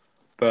Series.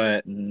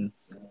 But Mhm.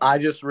 I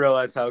just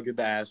realized how good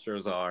the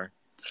Astros are.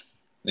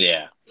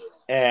 Yeah.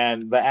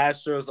 And the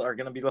Astros are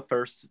going to be the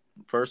first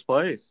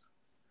place.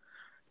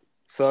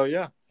 So,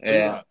 yeah.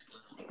 Yeah.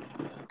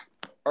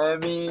 I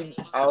mean,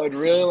 I would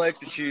really like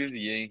to choose the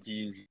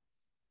Yankees.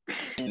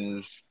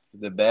 Is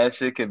the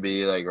best it could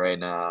be like right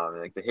now. I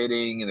mean, like the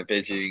hitting and the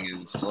pitching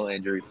is a little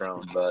injury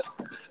prone, but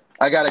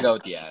I gotta go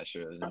with the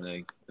Astros. And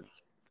like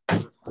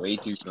way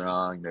too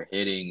strong. Their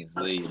hitting is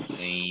really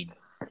insane.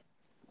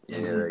 Yeah,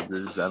 like I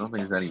don't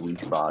think there's any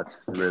weak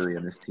spots really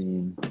in this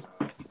team.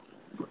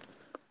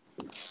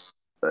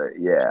 But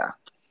yeah,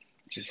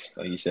 just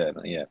like you said,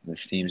 yeah,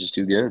 this team's just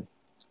too good.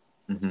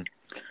 Mm-hmm.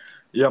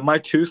 Yeah, my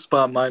 2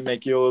 spot might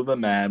make you a little bit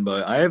mad,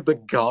 but I have the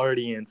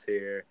Guardians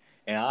here,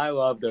 and I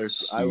love their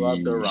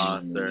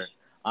roster.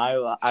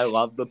 I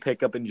love the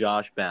pickup in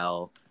Josh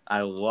Bell.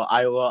 I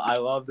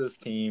love this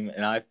team,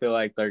 and I feel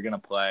like they're gonna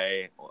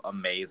play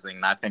amazing.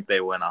 And I think they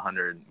win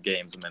 100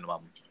 games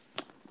minimum.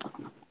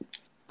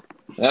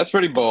 That's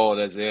pretty bold,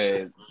 as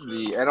the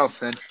NL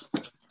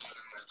Central.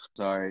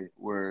 Sorry,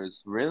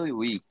 was really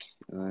weak,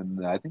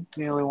 and I think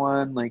they only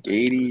won like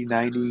 80,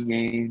 90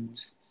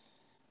 games.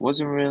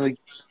 Wasn't really,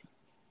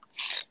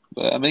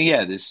 but I mean,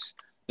 yeah, this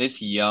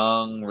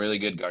young, really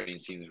good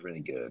Guardians team is really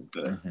good.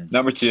 But Mm-hmm.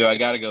 number two, I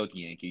gotta go with the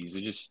Yankees.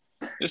 They're just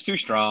too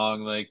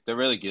strong. Like they're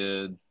really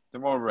good.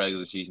 They're more of a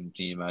regular season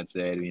team, I'd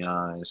say, to be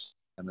honest.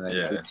 I mean, I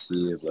Yeah, hate to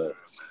see it, but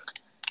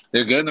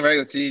they're good in the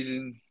regular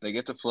season. They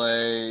get to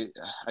play.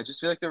 I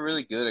just feel like they're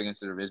really good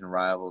against their division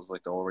rivals,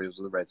 like the Orioles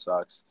or the Red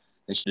Sox.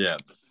 yeah,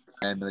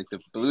 And like the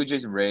Blue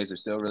Jays and Rays are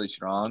still really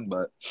strong,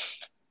 but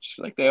I just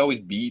feel like they always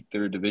beat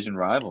their division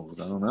rivals.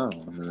 I don't know.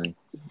 I mean,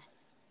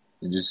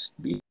 they just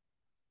beat.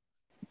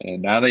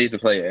 And now they have to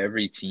play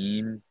every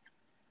team.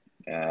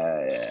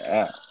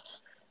 Yeah.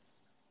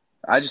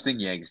 I just think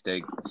Yankees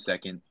take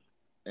second,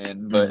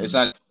 but it's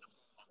mm-hmm. not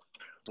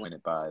win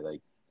it by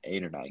like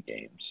 8 or 9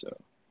 games. So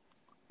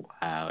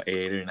Wow,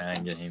 8 or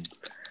 9 games.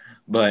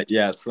 But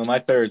yeah, so my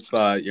third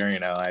spot,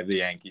 I have the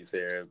Yankees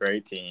here,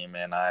 great team,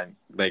 and I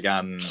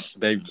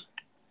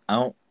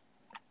don't.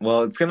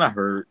 Well, it's gonna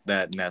hurt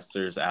that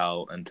Nestor's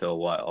out until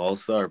what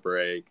All-Star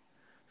break,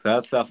 so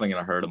that's definitely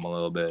gonna hurt him a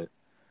little bit.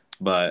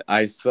 But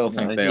I still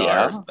think is they he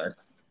are. out?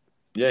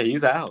 Yeah,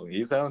 he's out.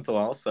 He's out until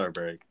All-Star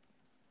break.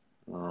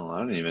 Oh, I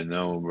don't even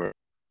know, bro.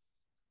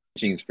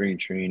 Pitching spring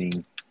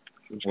training.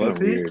 It's kind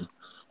Was of he? weird.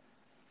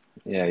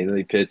 Yeah, he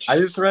really I pitched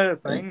just read a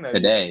like thing that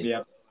he's gonna today. be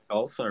out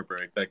All-Star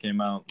break that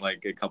came out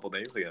like a couple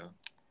days ago.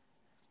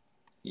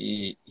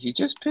 He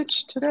just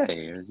pitched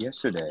today or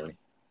yesterday.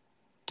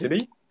 Did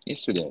he?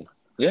 Yesterday.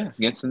 Yeah,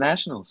 against the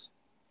Nationals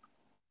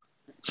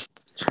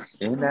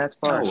in that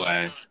No park.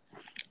 way.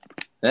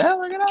 Yeah,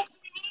 look it up.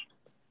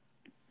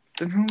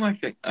 Then who am I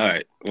think? All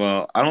right.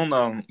 Well, I don't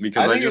know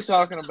because I I think you're just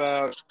talking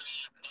about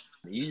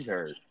he's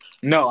hurt.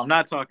 no. I'm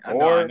not talking.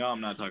 No, I Or know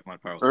I'm not talking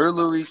about Carlos. or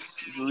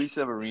Luis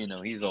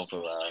Severino. He's also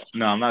out.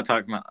 No, I'm not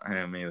talking about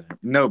him either.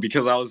 No,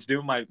 because I was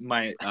doing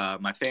my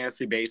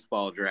fantasy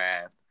baseball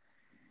draft,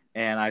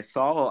 and I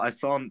saw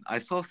someone. I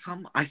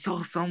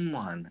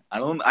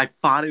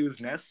thought it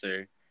was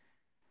Nestor.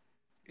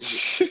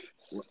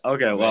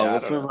 Okay, Man, well I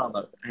let's don't move know.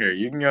 on. Here,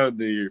 you can go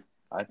do your.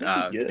 I think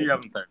he's Who do you good.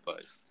 have in third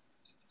place?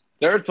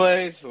 Third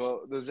place.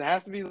 Well, does it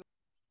have to be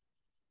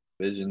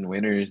division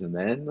winners and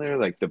then they're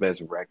like the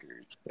best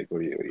record? Like,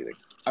 what do you think?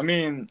 I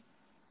mean,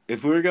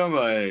 if we were going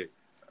by,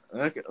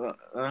 like, well,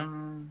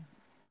 All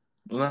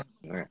right.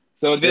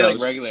 So it'd be yeah, like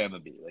regular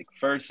MLB, like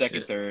first, yeah,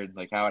 second, third,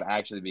 like how it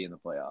actually be in the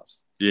playoffs.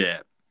 yeah.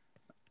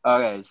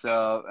 Okay,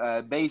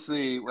 so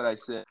basically what I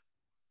said,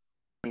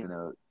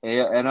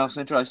 NL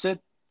Central, I said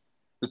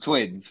the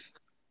Twins.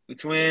 The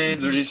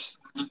Twins are Mhm. just,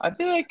 I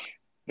feel like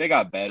they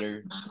got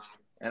better,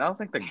 and I don't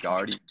think the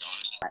Guardians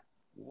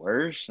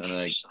worse. And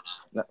like,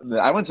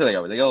 I wouldn't say they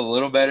got a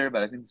little better,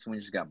 but I think the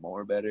Twins just got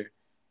more better.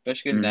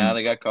 Especially 'cause now Mhm.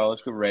 they got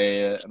Carlos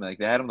Correa. I mean, like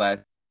they had him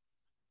last.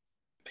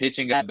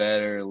 Pitching got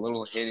better, a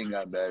little hitting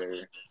got better,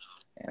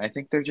 and I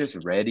think they're just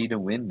ready to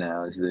win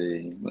now. As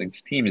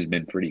this team has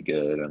been pretty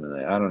good. I mean,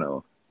 like, I don't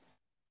know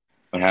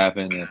what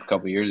happened a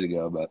couple years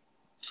ago, but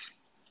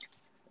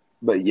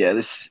yeah,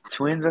 this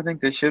Twins, I think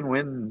they should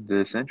win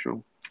the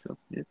Central. So,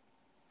 yeah.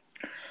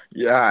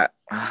 Yeah,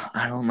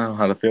 I don't know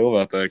how to feel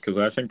about that because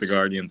I think the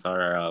Guardians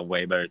are a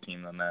way better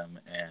team than them,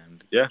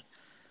 and yeah.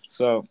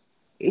 So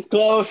It's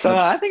close.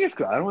 that's I think it's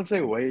close. I don't want to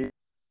say way. I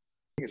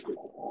think it's close.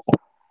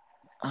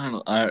 I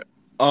don't I.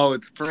 Oh,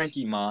 it's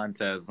Frankie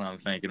Montez. I'm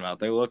thinking about.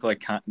 They Oh look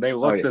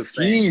yeah, the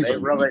same. he's They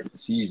really.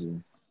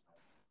 season.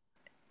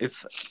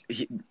 It's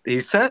he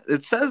said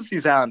it says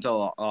he's out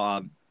until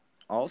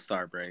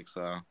All-Star break.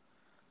 So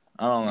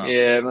I don't know.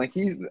 Yeah, like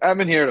I've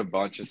been hearing a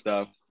bunch of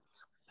stuff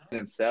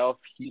himself.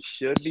 He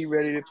should be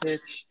ready to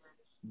pitch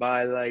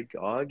by like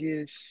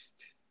August,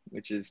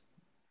 which is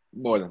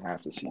more than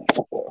half the season.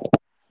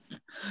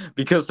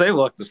 Because they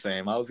look the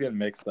same. I was getting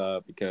mixed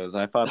up because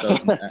I thought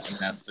that was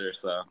Nestor.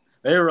 So,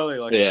 They really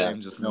look the Yeah.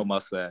 same, just no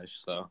mustache.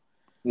 So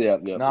Yeah.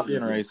 not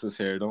being racist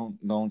here.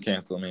 Don't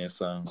cancel me.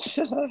 So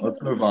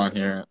let's move on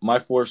here. My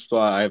fourth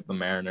spot, I have the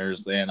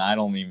Mariners, and I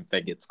don't even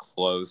think it's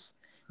close.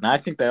 And I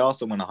think they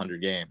also win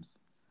 100 games.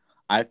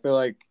 I feel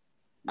like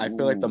the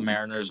Ooh.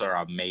 Mariners are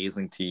an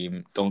amazing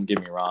team. Don't get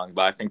me wrong,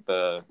 but I think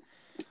the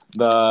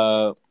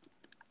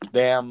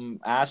damn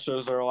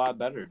Astros are a lot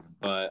better.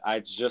 But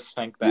I just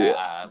think that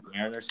Yeah.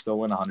 Mariners still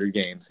win 100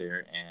 games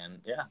here,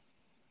 and yeah.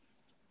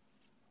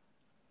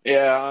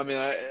 Yeah, I mean,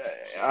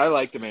 I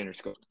like the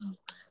Mariners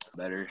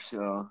better,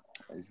 so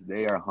as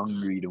they are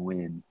hungry to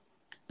win.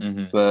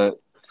 Mm-hmm.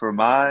 But for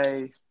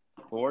my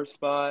fourth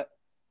spot,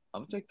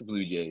 I'm gonna take the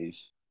Blue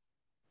Jays.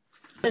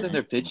 Other than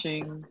their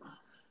pitching,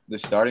 their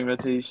starting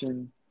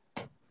rotation,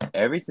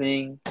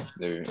 everything,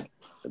 their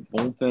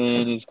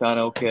bullpen is kind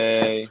of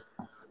okay.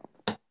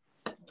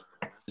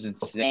 It's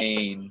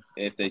insane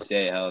if they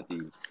stay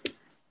healthy,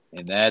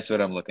 and that's what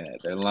I'm looking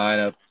at. Their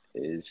lineup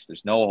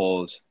there's no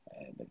holes,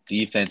 and the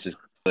defense is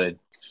good.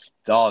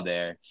 It's all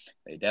there.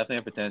 They definitely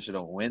have potential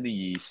to win the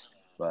East,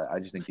 but I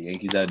just think the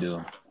Yankees outdo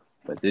them.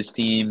 But this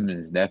team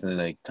is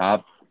definitely like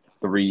top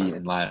 3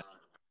 in lineup,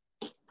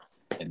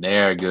 and they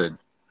are good.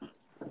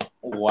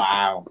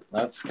 Wow,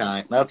 that's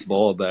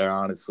bold there,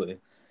 honestly,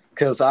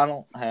 because I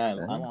Yeah.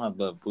 don't have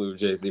the Blue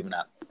Jays even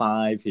at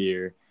 5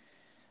 here.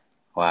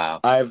 Wow.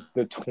 I have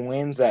the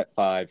Twins at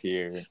 5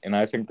 here, and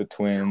I think the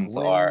Twins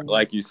are, Twins.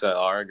 like you said,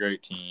 are a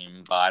great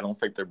team, but I don't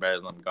think they're better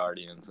than the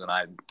Guardians, and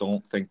I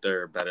don't think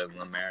they're better than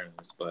the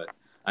Mariners, but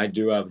I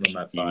do have them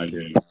at 5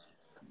 here.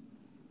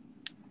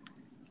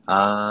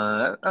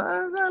 That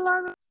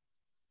lineup.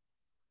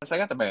 So I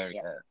got the Mariners.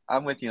 Yeah.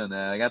 I'm with you on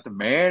that. I got the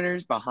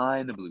Mariners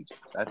behind the Blue Jays.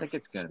 I think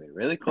it's going to be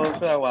really close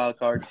for that wild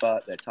card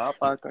spot, that top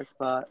wild card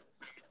spot.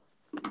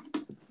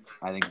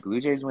 I think Blue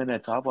Jays win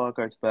that top wild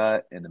card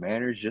spot, and the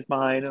Mariners just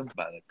behind them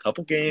by a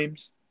couple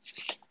games.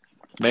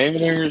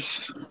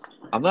 Mariners,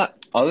 I'm not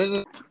other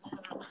than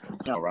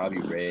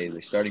Robbie Ray.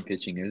 Their starting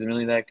pitching isn't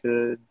really that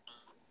good.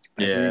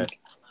 I Yeah. think,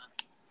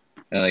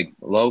 and like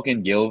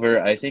Logan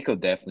Gilbert, I think he'll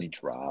definitely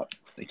drop.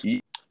 Like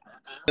he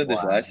did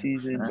this Wow. last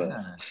season, Yeah, I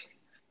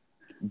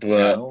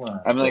but don't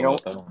know. I'm like, Pull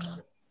it up. I don't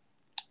know.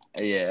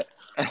 yeah.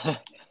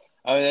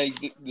 I mean,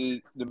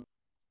 like the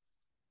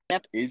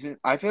map isn't.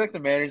 I feel like the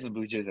Mariners and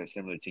Blue Jays are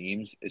similar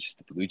teams. It's just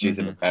the Blue Jays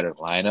have a better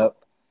lineup,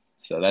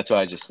 so that's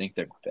why I just think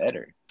they're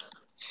better.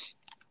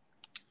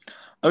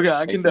 Okay,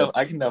 Like the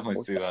I can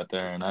definitely see that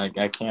there, and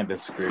I can't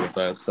disagree with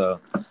that. So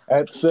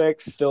at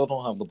 6, still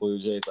don't have the Blue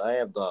Jays. I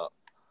have the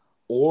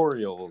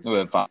Orioles,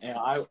 five. and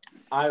I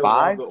love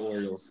Five? the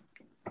Orioles.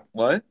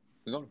 What?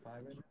 We're going to 5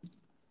 right now?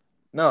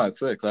 No, at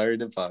 6. I already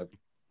did 5.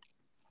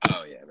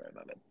 Oh yeah, right,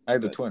 my bad. I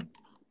had the But, Twin.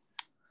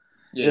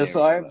 yeah, Yeah,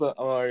 so I my have bad. the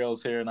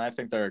Orioles here, and I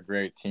think they're a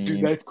great Dude,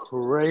 team. that's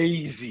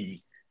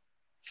crazy.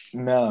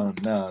 No.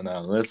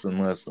 Listen.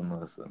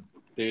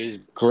 There's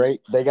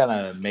Great. They got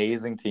an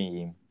amazing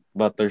team,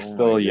 but they're oh my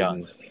still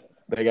young. goodness.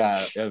 They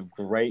got a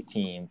great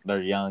team.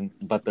 They're young,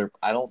 but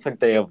I don't think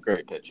they have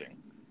great pitching.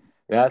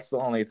 That's the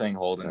only thing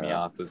holding me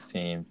off this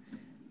team.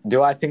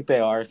 Do I think they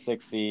are a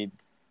 6 seed?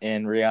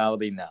 In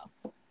reality, no.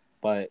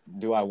 But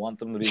do I want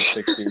them to be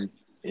 6 seed?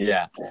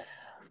 Yeah.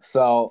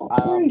 So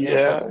I'm going to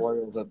put the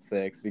Orioles at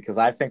 6 because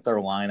I think their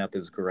lineup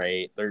is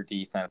great. Their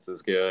defense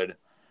is good.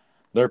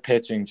 Their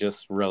pitching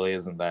just really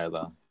isn't there,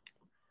 though.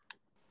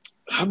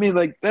 I mean,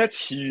 like that's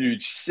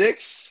huge.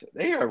 6,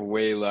 they are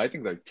way low. I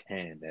think they're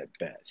 10 at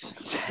best.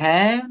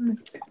 10?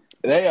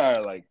 They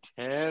are like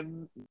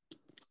 10.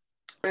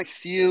 Their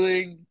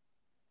ceiling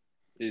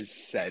is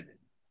 7.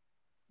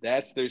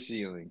 That's their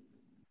ceiling.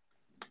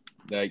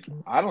 Like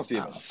I don't see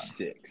them at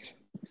 6.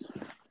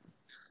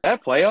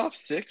 That playoff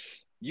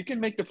 6, you can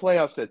make the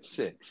playoffs at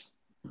 6.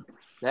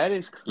 That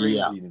is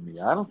Yeah. crazy to me.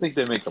 I don't think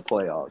they make the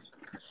playoffs.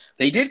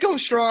 They did go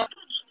strong.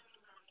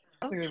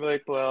 I don't think they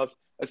make playoffs,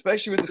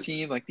 especially with a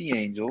team like the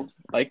Angels,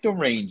 like the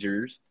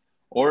Rangers,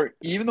 or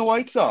even the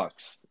White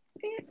Sox.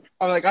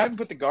 I haven't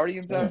put the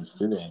Guardians I out, didn't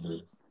see the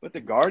Angels. but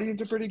the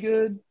Guardians are pretty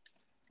good.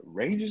 The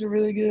Rangers are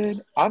really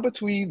good. I'm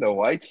between the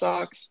White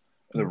Sox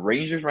and the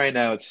Rangers right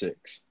now at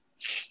 6.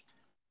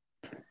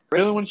 I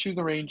really want to choose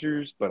the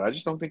Rangers, but I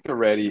just don't think they're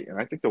ready. And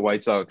I think the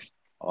White Sox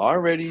are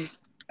ready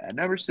at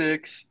number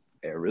 6.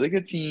 They're a really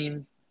good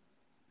team.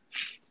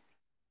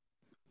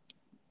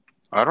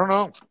 I don't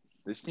know.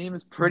 This team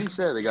is pretty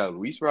set. They got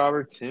Luis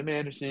Robert, Tim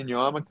Anderson,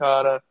 Yohan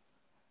Makata,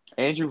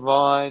 Andrew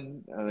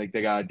Vaughn.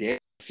 They got Dan.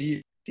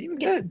 Team's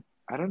good.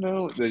 I don't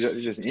know.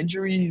 There's just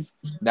injuries.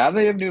 Now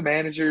they have new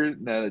manager,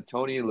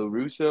 Tony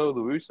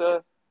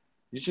LaRussa.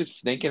 He's just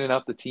stinking it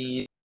up the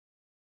team.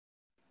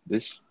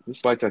 This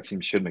White Sox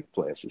team should make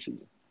the playoffs this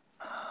season.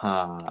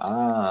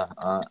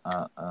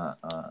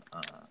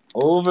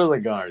 Over the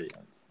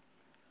Guardians.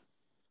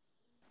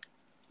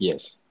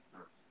 Yes.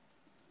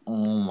 Oh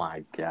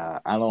my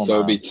god. I don't So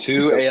it'd know. be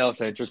 2 AL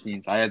Central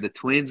teams. I have the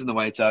Twins and the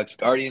White Sox.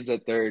 Guardians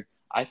at 3rd.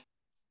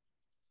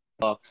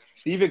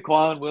 Stephen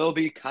Kwan will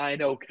be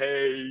kind of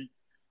okay.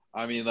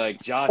 I mean,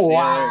 like Josh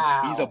Naylor,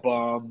 he's a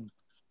bum.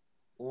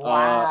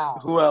 Wow.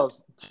 Who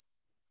else?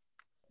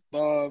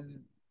 Bum.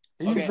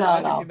 Okay,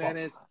 not Andre a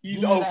Jimenez,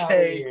 he's Get out of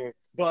okay, here.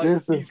 but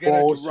This is he's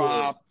gonna bullshit.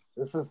 drop.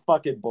 This is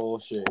fucking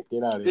bullshit.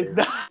 Get out of It's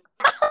here. not.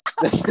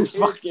 This is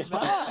fucking It's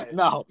not.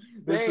 no.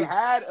 They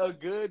had a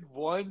good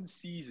one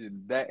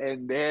season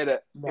and they had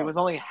it was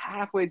only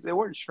halfway. They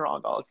weren't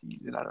strong all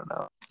season. I don't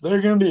know.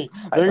 They're gonna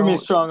be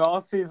strong all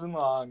season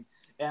long,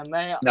 and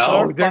They're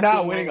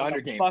not winning winning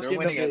 100 the games. They're fucking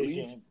winning at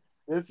division. least.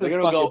 This They're is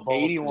gonna fucking go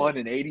bullshit. 81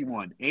 and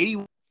 81.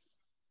 81.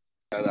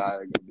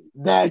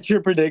 That's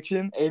your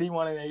prediction?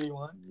 81 and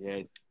 81?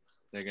 Yeah,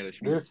 they're gonna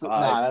shoot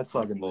That's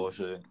fucking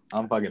bullshit.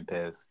 I'm fucking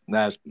pissed.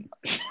 That's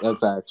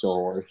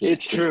actual horseshit.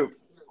 It's true.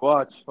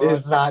 Watch.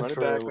 It's not Run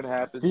true. It back when it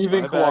happens.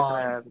 Steven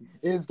Kwan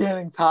is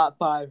getting top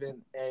 5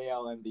 in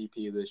AL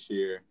MVP this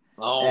year,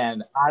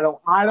 and I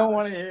don't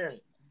want to hear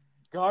it.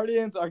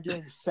 Guardians are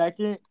getting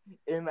second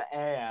in the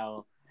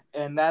AL,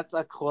 and that's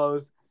a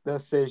close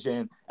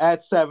decision.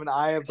 At 7,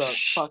 I have the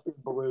fucking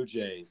Blue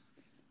Jays.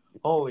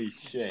 Holy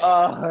shit!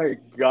 Oh my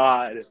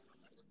god!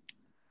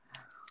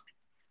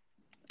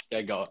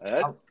 Okay, go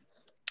ahead.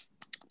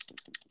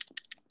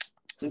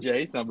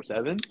 Jays number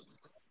 7.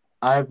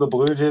 I have the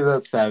Blue Jays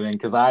at 7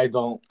 because I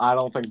don't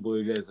think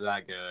Blue Jays are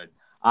that good.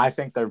 I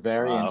think they're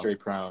very injury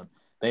prone.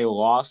 They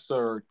lost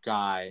their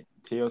guy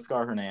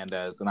Teoscar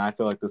Hernandez, and I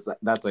feel like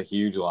that's a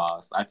huge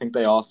loss. I think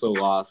they also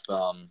lost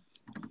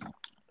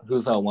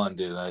who's that one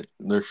dude?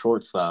 Their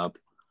shortstop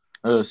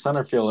or their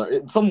center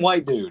fielder, some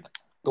white dude.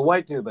 The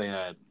white dude they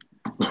had,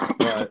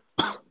 but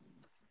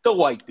the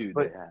white dude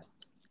they had.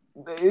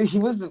 He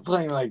wasn't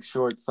playing like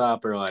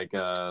shortstop or like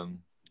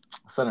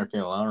center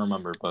field. I don't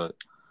remember, but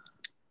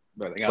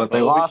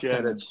they lost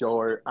him at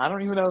short. I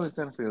don't even know who the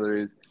center fielder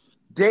is.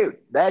 Dude,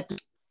 that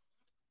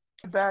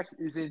back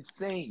is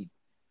insane.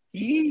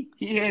 He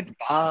hits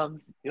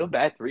bombs. He'll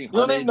bat 300.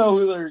 You don't even know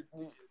who they're.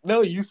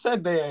 No, you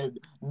said they had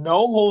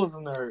no holes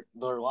in their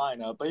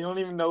lineup, but you don't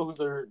even know who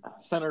their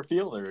center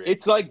fielder is.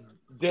 It's like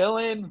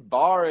Dylan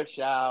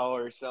Barishow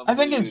or something. I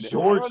think it's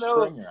George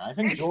Springer. I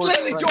think it's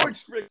literally George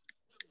Springer.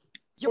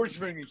 George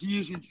Springer, he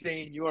is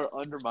insane. You are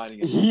undermining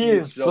him. He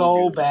is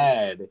so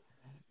bad.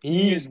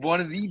 He is one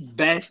of the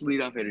best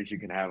leadoff hitters you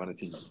can have on a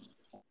team.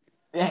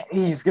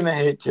 He's gonna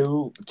hit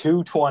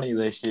 220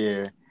 this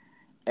year.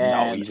 And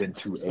no, he's in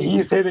 280.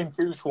 He's hitting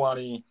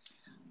 220.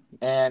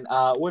 And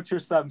what's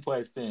your 7th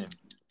place team?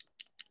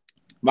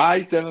 My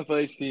 7th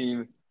place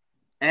team,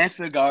 F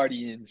the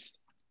Guardians.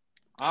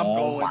 I'm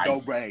going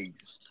go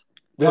Rays.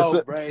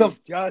 Go Rays.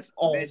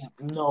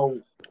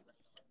 No.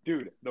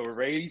 Dude, the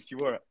Rays,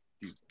 the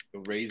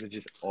Rays are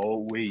just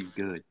always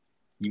good.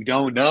 You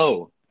don't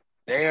know.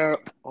 They're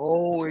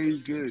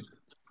always good.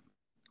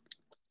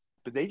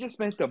 But they just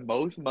spent the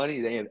most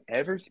money they have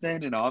ever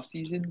spent in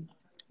offseason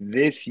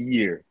this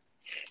year.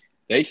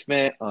 They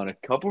spent on a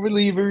couple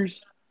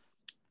relievers.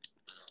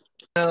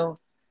 Well,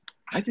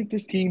 I think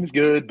this team is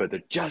good, but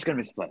they're just going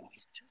to miss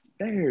playoffs. Just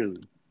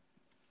barely.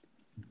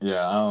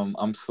 Yeah, I'm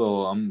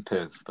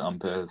pissed. I'm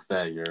pissed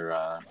at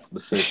your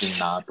decision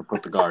not to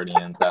put the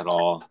Guardians at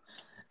all.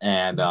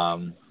 And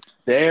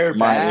they're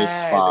my bad.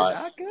 8th spot.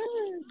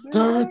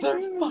 They're not good.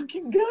 They're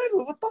fucking good.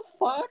 What the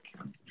fuck?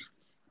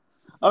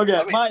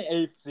 Okay, my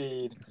 8th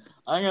seed.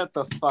 I got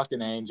the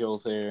fucking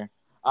Angels here.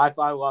 I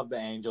love the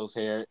Angels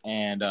here,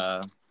 and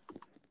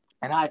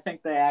I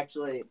think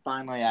they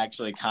finally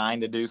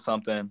kind of do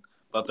something,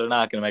 but they're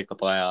not gonna make the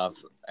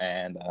playoffs.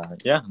 And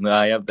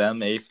I have them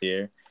 8th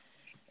here,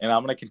 and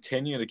I'm gonna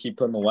continue to keep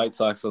putting the White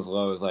Sox as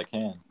low as I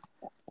can.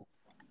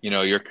 You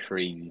know, you're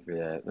crazy for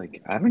that.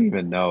 Like, I don't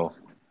even know.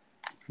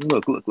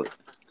 Look.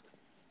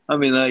 I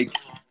mean, like,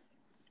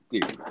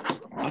 dude,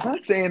 I'm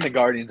not saying the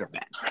Guardians are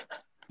bad.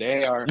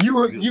 They are.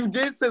 You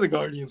did say the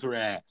Guardians were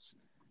ass.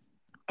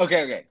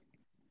 Okay.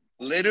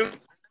 Literally,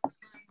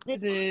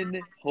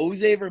 then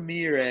Jose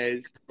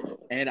Ramirez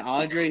and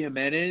Andre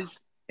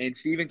Jimenez and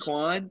Steven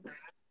Kwan,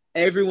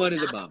 everyone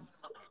is a bum.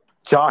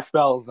 Josh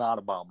Bell is not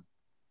a bum.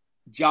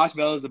 Josh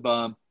Bell is a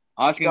bum.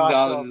 Oscar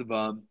Gonzalez is a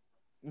bum.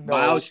 No,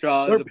 Miles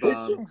Straw is a bum. Their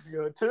pitching's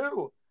good,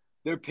 too.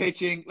 Their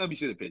pitching. Let me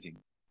see the pitching.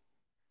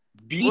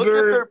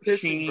 Bieber,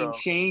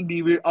 Shane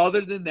Bieber.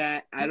 Other than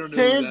that, I don't know.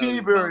 Shane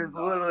Bieber is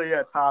literally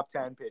a top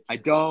 10 pitcher. I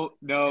don't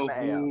know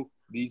who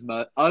these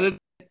other than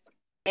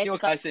Emmanuel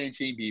Clay and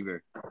Shane Bieber.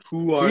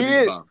 Who are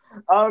these bums?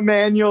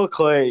 Emmanuel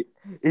Clay.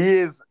 He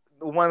is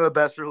one of the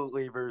best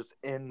relievers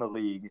in the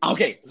league.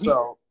 Okay,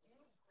 so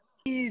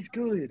he is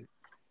good.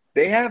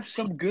 They have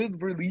some good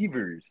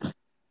relievers,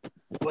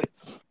 but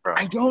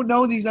I don't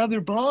know these other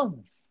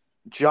bums.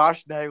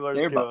 Josh Naylor's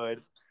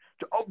good.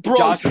 Oh,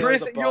 bro,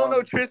 you don't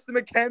know Tristan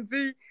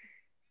McKenzie?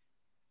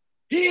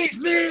 He's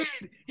mid.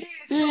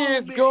 He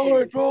is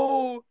good,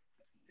 bro.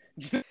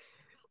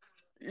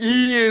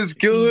 He is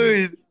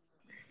good.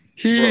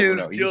 He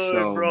is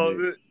good,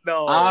 bro.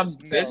 No,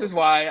 this is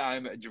why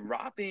I'm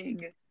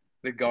dropping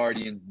the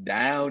Guardians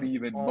down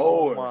even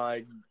more.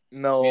 And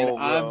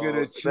I'm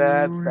gonna choose.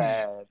 That's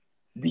bad.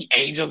 The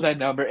Angels at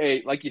number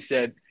 8, like you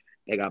said.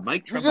 They got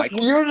Mike Trout.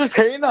 You're just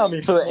hating on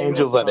me for the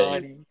Angels at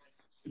 8.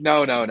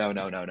 No.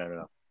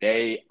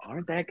 They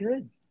aren't that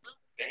good.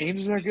 The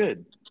Angels are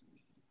good.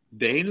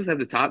 The Angels have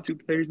the top 2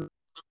 players.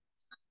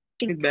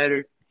 is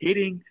better.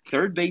 Hitting,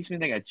 third baseman.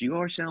 They got Gio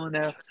Urshela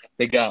now.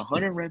 They got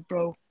Hunter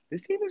Renfroe.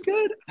 This team is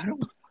good.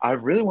 I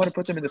really want to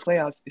put them in the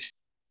playoffs. It's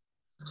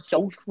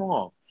so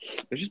strong.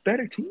 They're just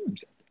better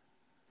teams.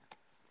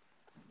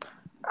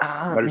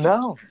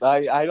 No,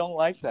 I don't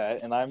like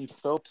that, and I'm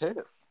still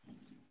pissed.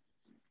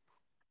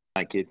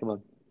 My kid, come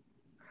on.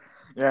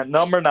 Yeah,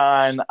 number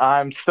 9.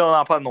 I'm still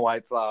not putting the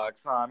White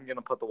Sox. I'm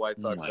gonna put the White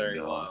Sox very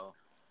low.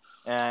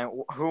 And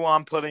who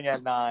I'm putting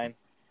at 9?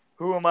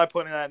 Who am I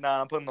putting at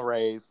 9? I'm putting the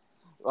Rays.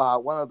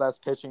 One of the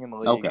best pitching in the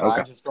league. Okay.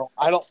 I just don't.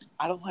 I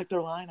don't like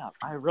their lineup.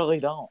 I really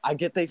don't. I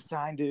get they've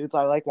signed dudes.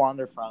 I like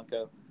Wander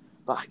Franco,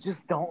 but I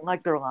just don't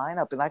like their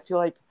lineup. And I feel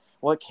like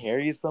what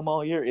carries them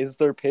all year is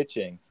their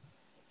pitching.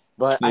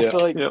 But I feel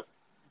like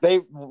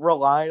they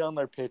relied on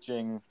their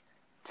pitching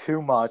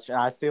too much, and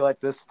I feel like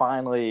this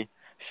finally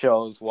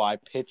shows why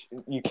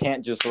you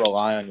can't just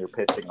rely on your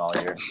pitching all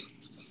year.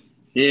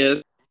 Yeah,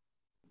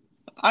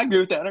 I agree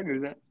with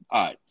that.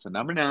 All right, so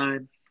number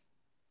 9,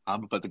 I'm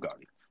gonna put the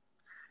Guardians.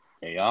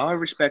 They are a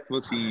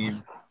respectable team.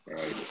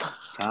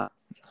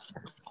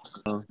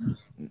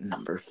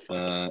 Number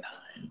 5.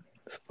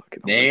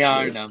 They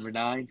are number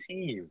 9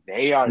 team.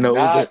 They are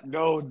not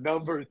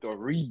number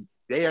 3.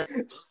 They are.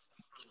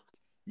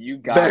 You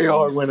got. They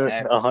are winning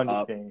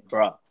 100 games,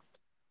 bro.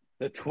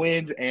 The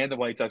Twins and the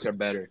White Sox are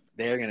better.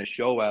 They're gonna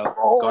show out.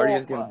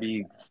 Guardians gonna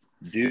be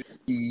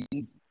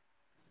dookie.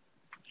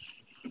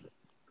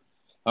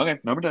 Okay,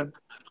 number 10.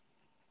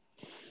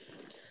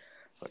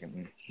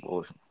 Fucking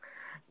bullshit.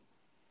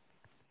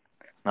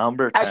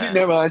 Number 10. Actually,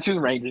 never mind. I choose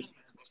Rangers.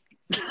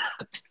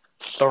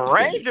 The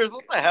Rangers?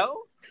 What the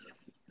hell?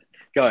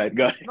 Go ahead.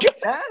 Number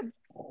 10?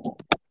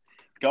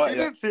 Go ahead.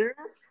 Are you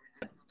serious?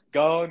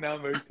 Go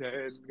number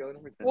 10.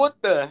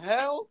 What the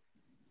hell?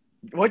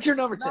 What's your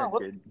number 10,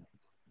 kid?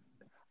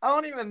 I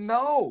don't even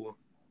know.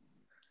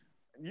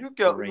 You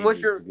go.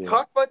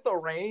 Talk about the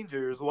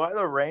Rangers. Why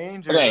the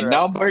Rangers? Okay,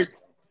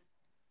 numbers.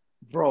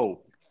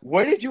 Bro,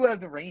 where did you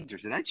have the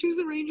Rangers? Did I choose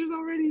the Rangers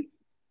already?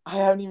 I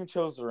haven't even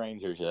chose the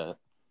Rangers yet.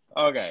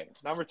 Okay,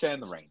 number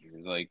 10, the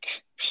Rangers. Like,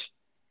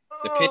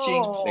 the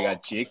pitching, they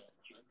got Jake.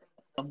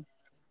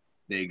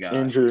 They got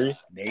injury.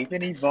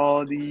 Nathan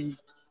Eovaldi.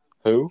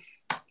 Who?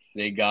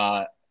 They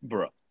got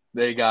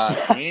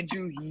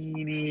Andrew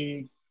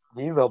Heaney.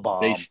 He's a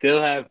bomb. They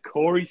still have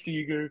Corey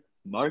Seager,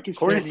 Marcus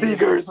Corey Semien.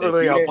 Seager's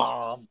really a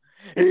bomb.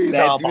 He's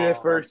that a dude bomb.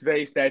 at first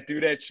base, that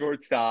dude at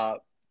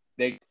shortstop.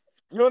 You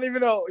don't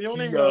even know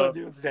the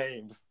dude's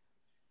names.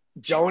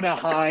 Jonah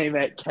Heim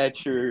at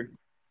catcher.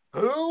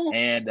 Who?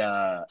 And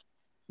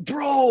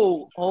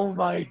bro, oh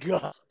my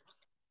god.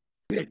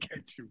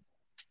 Catcher.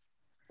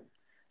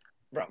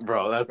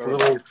 Bro, that's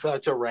literally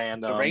such a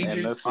random. The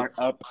Rangers are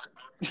up.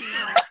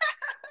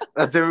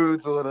 That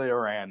dude's literally a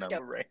random.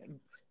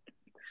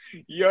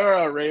 You're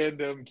a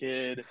random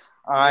kid.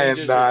 I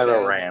am not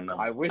a random.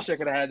 I wish I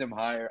could have had them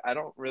higher.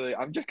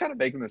 I'm just kind of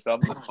making this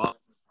up.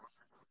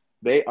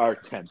 They are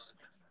 10.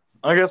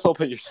 I guess I'll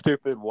put your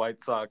stupid White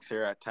Sox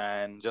here at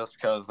 10 just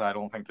because I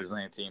don't think there's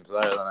any teams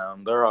better than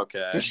them. They're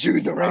okay. Just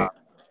choose the Rangers.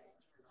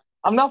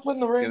 I'm not putting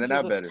the Rangers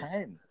they're not at better.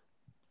 10.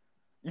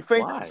 You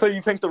think Why? so?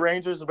 You think the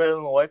Rangers are better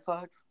than the White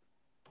Sox?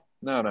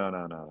 No.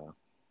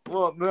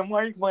 Well, then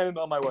why are you complaining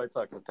about my White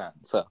Sox at 10?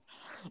 So,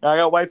 I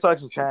got White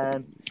Sox at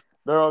 10.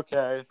 They're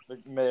okay. They're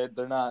mid.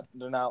 They're not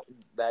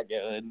that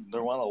good.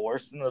 They're one of the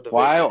worst in the division.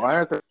 Why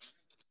aren't they?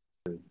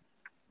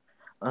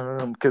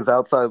 Because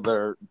outside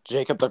their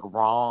Jacob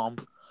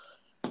deGrom,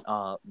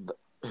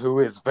 who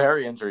is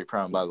very injury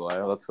prone, by the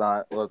way. Let's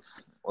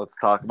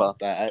talk about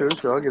that.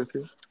 Sure, I'll give it to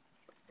you.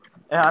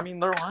 Yeah, I mean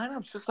their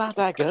lineup's just not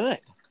that good.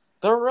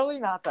 They're really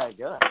not that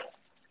good.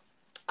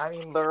 I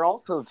mean, they're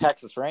also the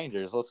Texas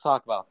Rangers. Let's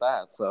talk about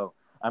that. So,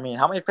 I mean,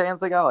 how many fans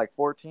they got? Like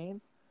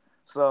 14?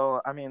 So,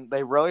 I mean,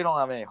 they really don't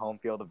have any home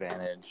field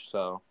advantage.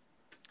 So,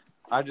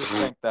 I just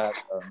think that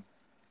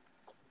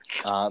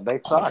they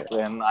suck,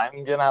 and I'm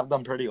going to have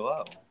them pretty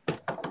low.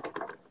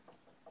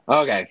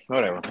 Okay,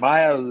 whatever.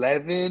 My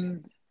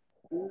 11.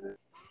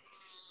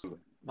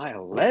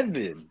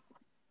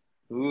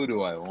 Who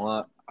do I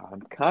want?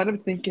 I'm kind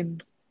of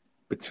thinking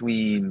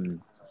between.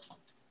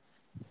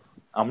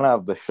 I'm going to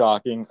have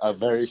a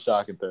very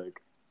shocking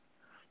pick.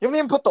 You haven't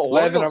even put the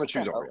Orioles. 11, I'm going to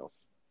choose Orioles.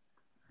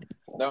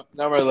 No,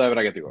 number 11,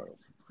 I get the Orioles.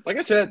 Like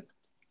I said,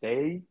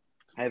 they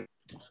have.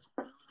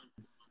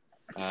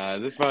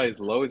 This is probably as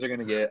low as they're going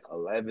to get.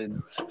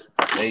 11.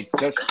 They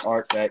just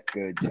aren't that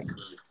good.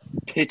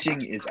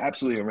 Pitching is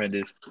absolutely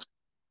horrendous.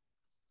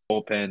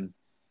 Bullpen.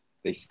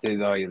 They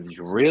still are these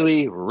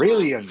really,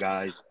 really young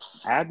guys.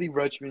 Adley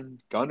Rutschman,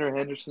 Gunnar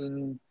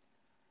Henderson.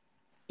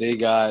 They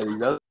got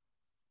these other.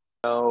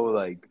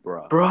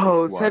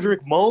 Bro,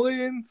 Cedric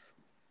Mullins.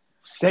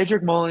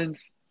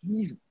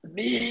 He's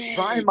mid.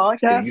 Ryan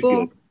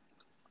Mountcastle.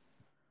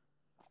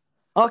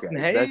 Austin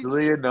Hayes. That's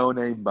really a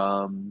no-name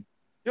bum.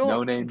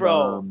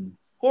 Bum.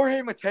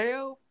 Jorge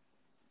Mateo.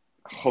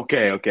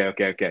 Okay.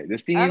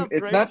 This team, Adam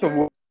it's Frazier. not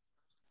the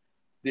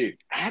dude.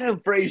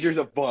 Adam Frazier's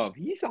a bum.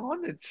 He's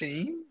on the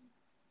team.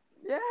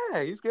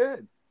 Yeah, he's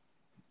good.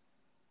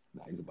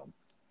 No, he's a bum.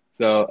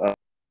 So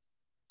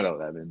At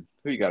 11.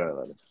 Who you got at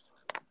 11?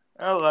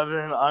 At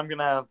 11, I'm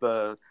gonna have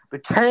the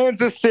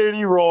Kansas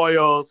City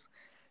Royals.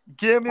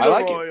 Give me I the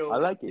like it. Royals. I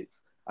like it.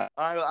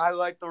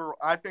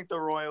 I think the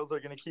Royals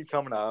are gonna keep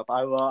coming up.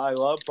 I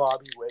love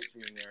Bobby Witt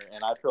Jr.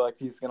 and I feel like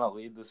he's gonna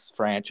lead this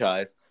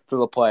franchise to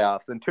the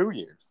playoffs in 2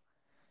 years.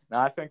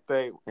 Now I think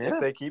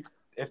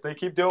if they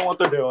keep doing what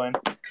they're doing,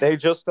 they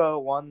just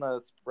won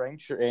the spring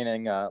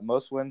training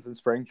most wins in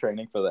spring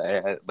training for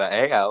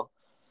the AL.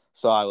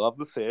 So I love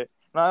to see it.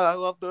 And I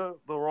love the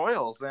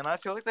Royals, and I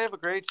feel like they have a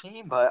great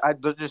team, but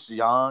they're just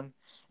young,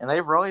 and they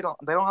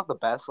don't have the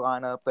best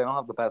lineup. They don't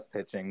have the best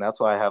pitching. That's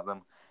why I have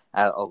them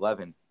at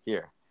 11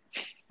 here.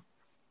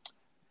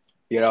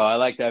 I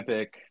like that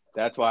pick.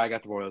 That's why I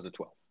got the Royals at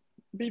 12.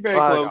 Be very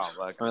close.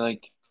 I mean,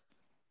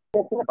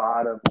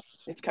 bottom.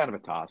 It's kind of a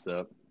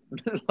toss-up.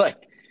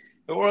 Like,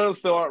 the Royals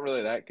still aren't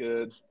really that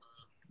good.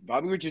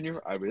 Bobby Witt Jr.,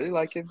 I really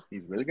like him.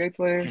 He's a really great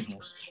player.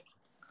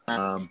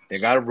 They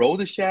got to roll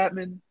to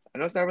Chapman. I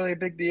know it's not really a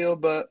big deal,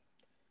 but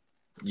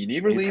you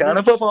need relievers. He's kind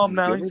of a bum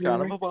now. He's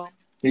kind of a bum.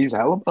 He's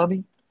hella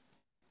bummy.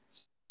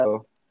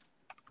 So,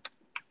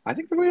 I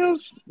think the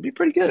Royals be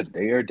pretty good.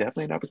 They are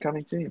definitely an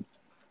up-and-coming team.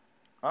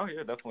 Oh,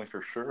 yeah, definitely,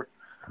 for sure.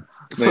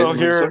 So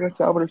here...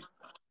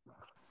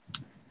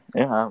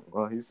 Yeah,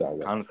 well, he's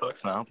kind of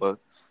sucks now, but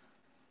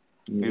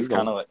he's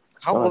kind of like...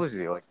 How old is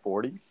he? Like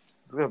 40?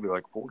 He's going to be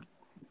like 40.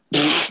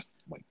 Oh,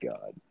 my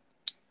God.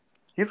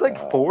 He's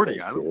like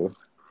 40. I don't...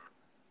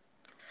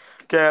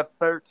 Okay, at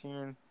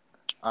 13,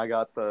 I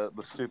got the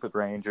stupid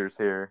Rangers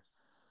here.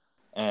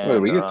 And, wait,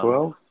 we get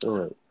 12?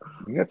 Oh,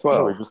 we got 12.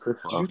 No, we just did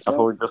 12. I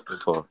thought we just did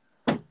 12.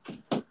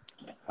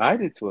 I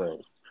did 12.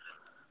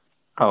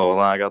 Oh, well,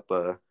 I got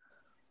the...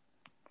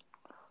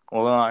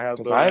 Well, then I have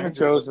the... Because I haven't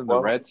chosen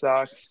the Red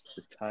Sox,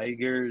 the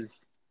Tigers,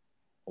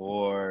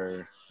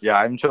 or... Yeah,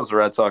 I haven't chosen the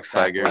Red Sox,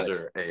 Tigers,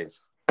 or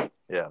A's.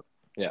 Yeah.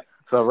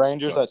 So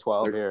Rangers at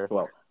 12 here.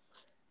 12.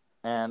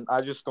 And I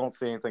just don't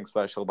see anything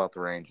special about the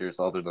Rangers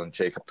other than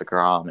Jacob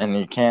deGrom. And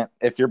you can't...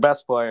 If your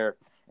best player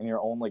and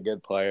your only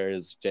good player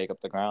is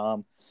Jacob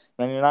deGrom,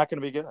 then you're not going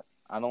to be good.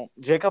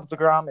 Jacob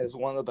deGrom is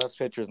one of the best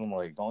pitchers in the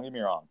league. Don't get me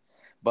wrong.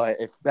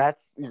 But if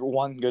that's your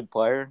one good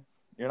player,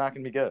 you're not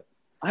going to be good.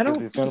 I don't.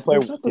 He's going to play.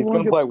 He's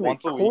going to play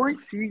once a week.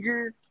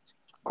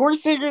 Corey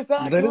Seager's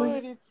not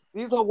good.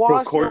 He's a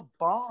washed-up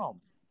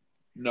bomb.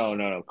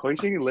 No. Corey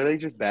Seager literally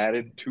just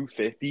batted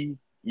 .250,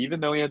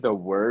 even though he had the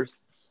worst.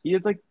 He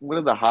had like one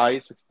of the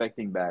highest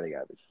expecting batting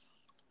average.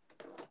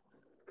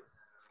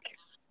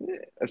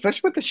 Especially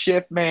with the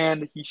shift,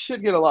 man, he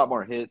should get a lot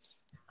more hits.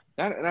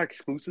 Not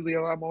exclusively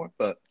a lot more,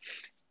 but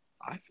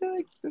I feel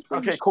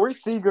like Corey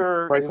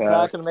Seager is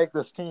not going to make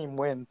this team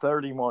win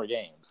 30 more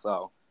games.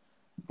 So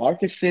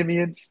Marcus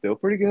Semien still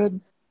pretty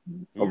good.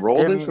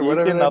 Aroldis or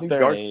whatever that is,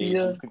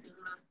 Garcia.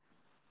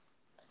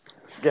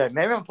 Yeah,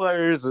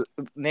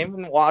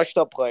 naming washed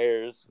up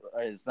players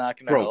is not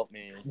going to help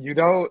me. You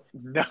don't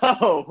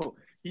know.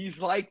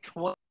 He's like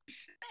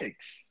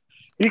 26.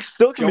 He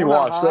still can be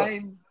washed up.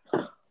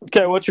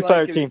 Okay, what's your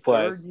 13th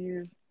place?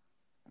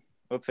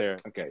 Let's hear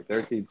it. Okay,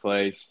 13th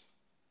place.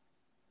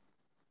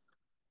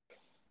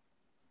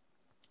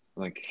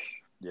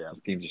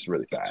 This team's just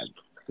really bad.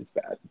 It's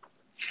bad.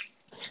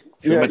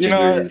 Too much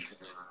injuries.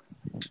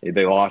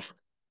 They lost.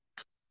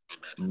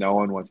 No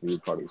one wants to be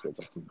part of this Red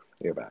Sox team.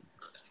 They're bad.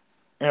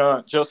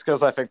 Just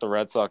because I think the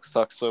Red Sox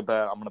suck so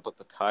bad, I'm going to put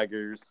the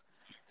Tigers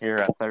here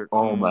at 13.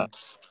 Oh, my.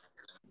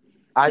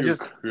 I think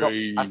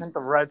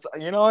the Reds.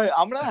 I'm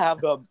going to have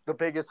the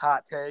biggest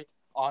hot take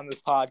on this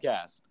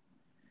podcast.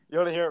 You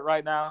want to hear it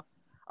right now?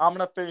 I'm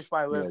going to finish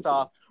my list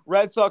off.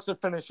 Red Sox are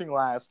finishing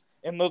last,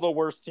 and they're the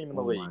worst team in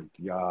the league. My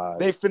God.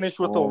 They finished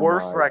with the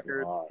worst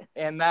record,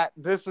 and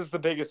this is the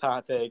biggest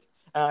hot take,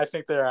 and I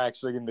think they're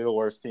actually going to be the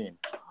worst team.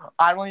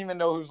 I don't even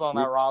know who's on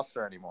that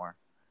roster anymore.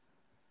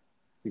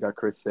 You got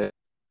Chris Sale.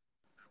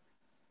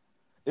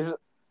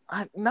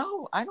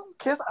 No, I don't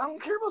care. I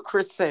don't care about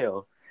Chris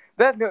Sale.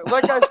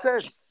 Like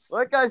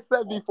I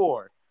said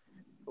before,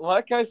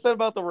 like I said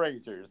about the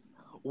Rangers,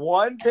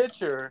 one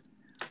pitcher.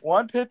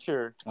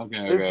 Okay.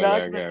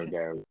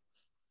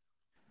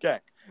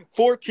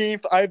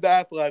 14th, I have the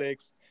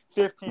Athletics.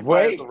 15th,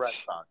 I have the Red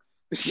Sox.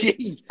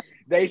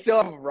 They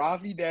still have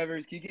Rafi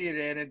Devers, Kiki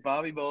Hernandez,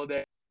 Bobby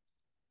Bolden,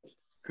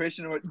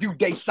 Christian. Dude,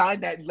 they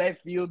signed that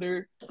left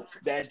fielder,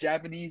 that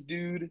Japanese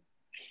dude.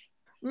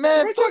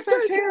 Man, fuck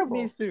that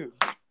Japanese dude.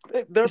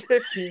 They're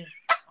 15.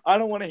 I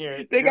don't want to hear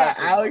it. They got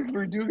Alex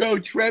Verdugo,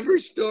 Trevor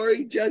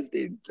Story,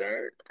 Justin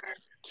Turner.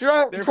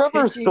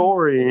 Trevor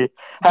Story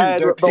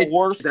had the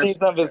worst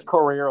season of his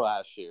career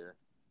last year.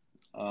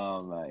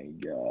 Oh my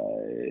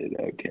God.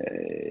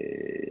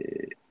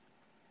 Okay.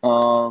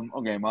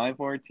 Okay, my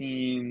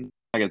 14.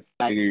 I got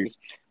Tigers.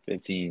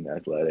 15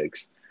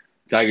 Athletics.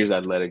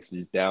 Athletics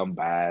is down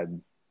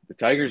bad. The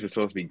Tigers were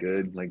supposed to be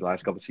good like the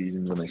last couple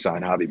seasons when they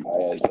signed Javi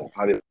Baez.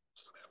 Javi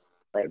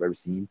I've ever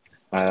seen.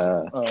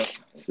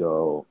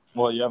 Well,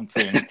 you haven't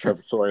seen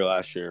Trevor Story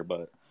last year,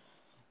 but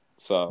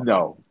so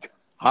no.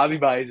 Javi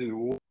Baez is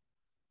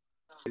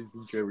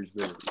Trevor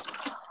Story.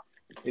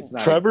 It's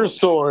not Trevor close.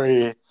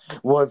 Story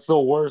was the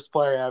worst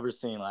player I ever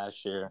seen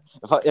last year.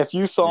 If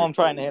you saw him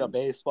trying to hit a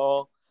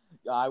baseball,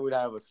 I would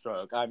have a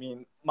stroke. I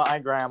mean, my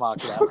grandma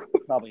could have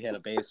probably hit a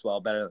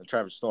baseball better than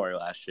Trevor Story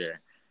last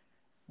year.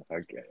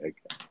 Okay.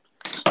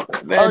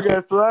 Okay,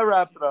 so that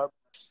wraps it up.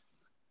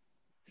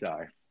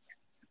 Sorry.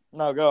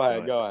 No, go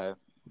ahead.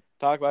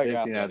 Talk about your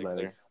 15 athletics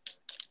athletics. here.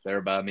 They're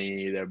above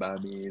me.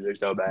 They're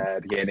so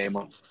bad. Can't name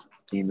them.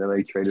 Team that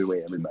they traded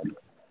away everybody.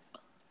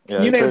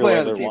 Yeah, You name a traded player away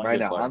on the their team one right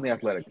good now player. on the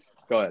Athletics.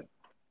 Go ahead.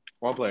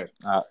 One player.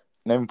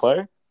 Name a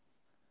player?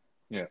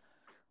 Yeah.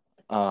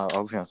 I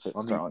was gonna say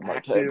On the Sterling Marte,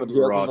 active but he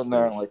hasn't been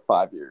there in roster. like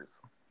 5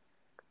 years.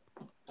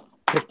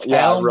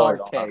 Cattell really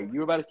don't Marte. know. You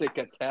were about to say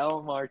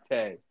Cattell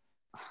Marte.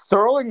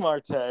 Sterling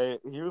Marte,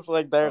 he was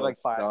like there like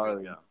 5 years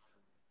Starling. ago.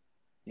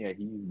 Yeah,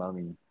 he's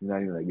bummy. He's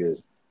not even that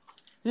good.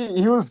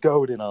 He was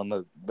goaded on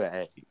the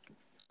A's.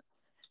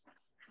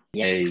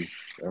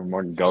 A's are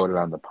more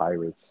goated on the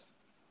Pirates.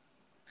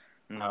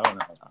 No.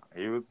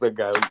 He was the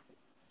goat.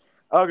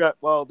 Okay,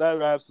 well, that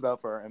wraps it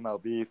up for our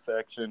MLB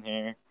section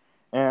here.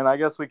 And I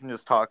guess we can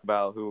just talk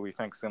about who we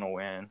think's going to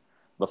win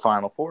the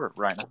Final Four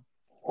right now.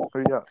 Who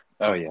you got?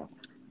 Oh, yeah.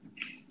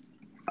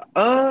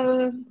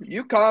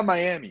 UConn,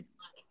 Miami.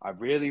 I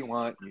really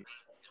want you.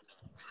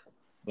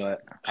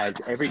 But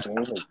as every game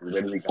has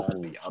literally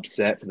gone the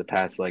upset for the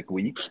past,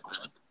 week,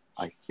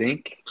 I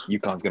think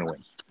UConn's going to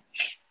win.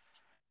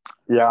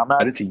 Yeah, I'm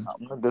going to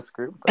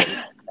disagree with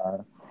that.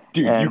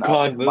 Dude, and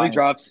UConn literally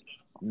drops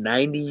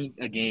 90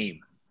 a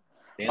game.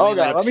 They only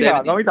let me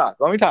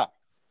talk.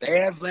 They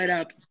have let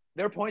up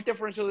their point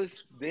differential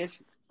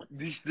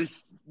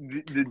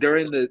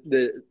during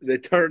the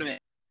tournament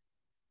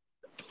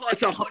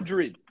plus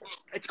 100.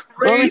 It's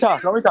crazy. Let me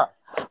talk. Go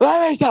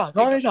ahead.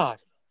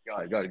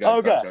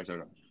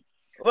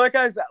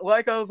 Okay.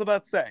 Like I was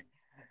about to say,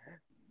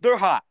 they're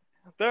hot.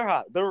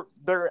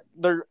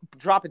 They're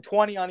dropping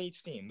 20 on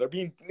each team. They're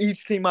being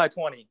each team by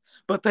 20,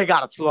 but they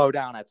got to slow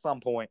down at some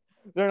point.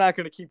 They're not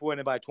going to keep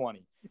winning by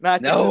 20.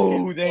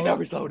 No, they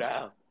never slow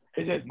down.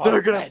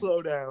 They're going to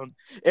slow down,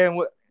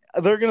 and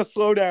they're going to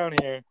slow down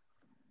here.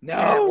 No,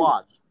 and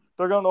watch.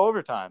 They're going to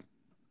overtime.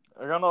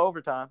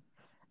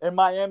 And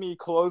Miami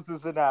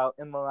closes it out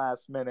in the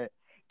last minute.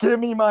 Give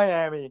me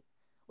Miami.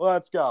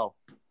 Let's go.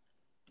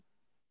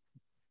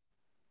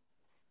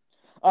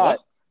 All right.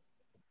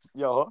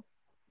 Yo.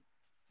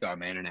 Sorry,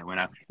 my internet went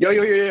out. Yo.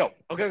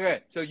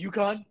 Okay. So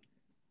UConn,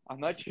 I'm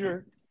not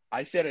sure.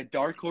 I said a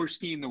dark horse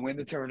team to win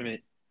the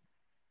tournament.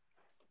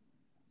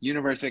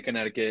 University of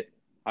Connecticut.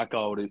 I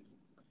called it.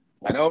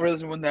 I know it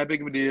really wasn't that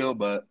big of a deal,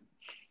 but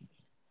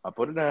I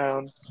put it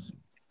down.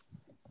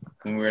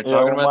 When we were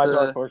talking about my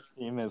dark horse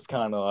team is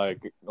kind of like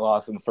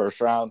lost in the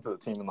first round to the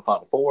team in the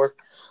Final Four.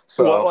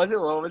 So what was it?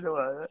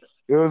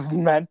 It was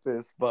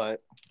Memphis,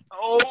 but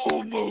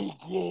oh my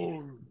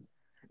god!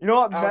 You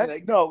know what?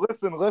 No,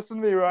 listen to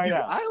me right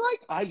now.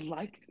 I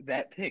like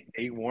that pick.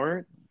 They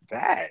weren't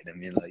bad. I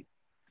mean,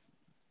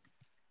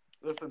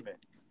 listen to me.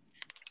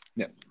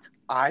 Yeah.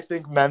 I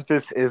think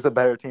Memphis is a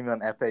better team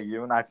than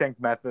FAU, and I think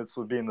Memphis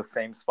would be in the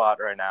same spot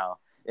right now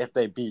if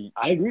they beat.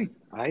 I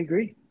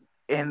agree.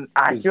 And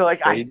I feel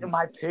like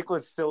my pick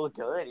was still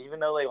good, even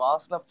though they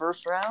lost in the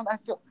first round.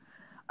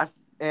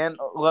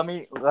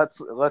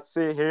 Let's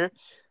see here.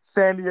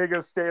 San Diego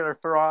State are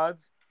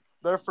frauds.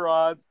 They're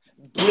frauds.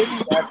 Give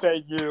me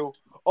FAU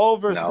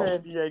over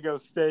San Diego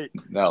State.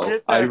 No,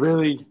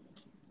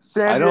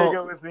 San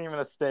Diego isn't even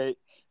a state.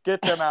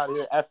 Get them out of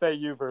here.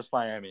 FAU versus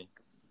Miami.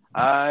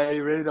 I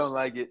really don't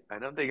like it. I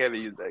don't think FAU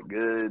is that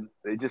good.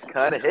 They just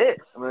kind of hit.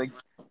 I'm like,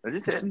 they're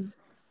just hitting.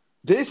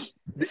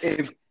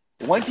 If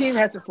one team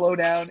has to slow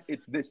down,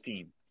 it's this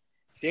team.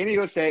 San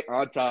Diego State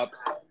on top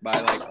by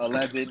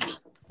 11.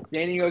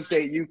 San Diego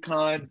State,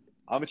 UConn.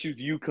 I'm going to choose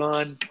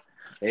UConn.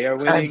 They are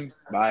winning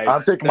by I'll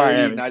take 30,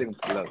 Miami. Not even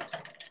close.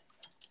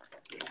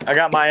 I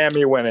got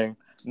Miami winning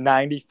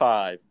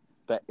 95-86.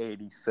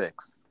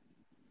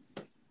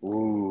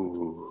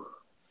 Ooh.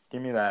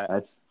 Give me that.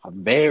 That's a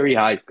very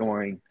high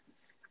scoring.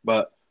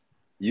 But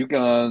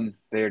UConn,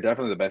 they are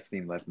definitely the best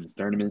team left in this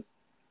tournament.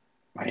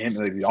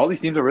 Miami, all these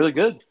teams are really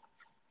good.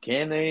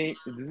 Can they?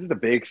 This is a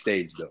big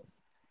stage, though.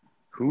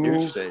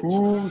 Who's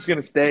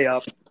going to stay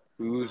up?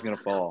 Who's going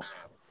to fall?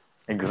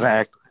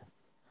 Exactly.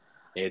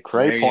 It's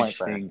great very point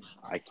interesting.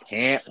 I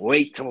can't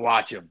wait to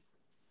watch them.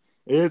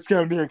 It's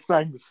going to be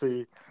exciting to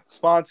see.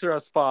 Sponsor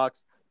us,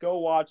 Fox. Go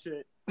watch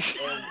it.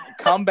 And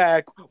come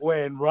back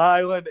when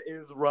Ryland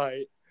is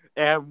right.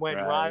 And when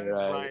Ryland's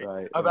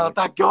right about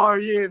the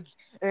Guardians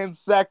in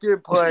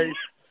second place.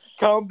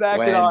 Come back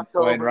in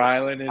October. When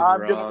Ryland is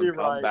I'm going to be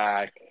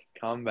right.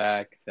 Come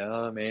back.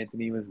 Tell him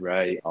Anthony was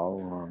right all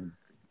along.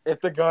 If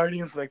the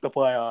Guardians make the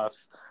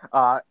playoffs,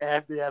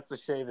 Anthony has to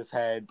shave his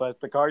head. But if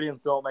the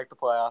Guardians don't make the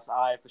playoffs,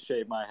 I have to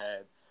shave my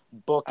head.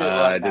 Book it right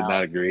now. I did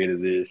not agree to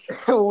this.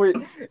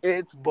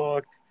 It's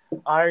booked.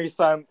 You already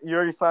signed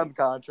the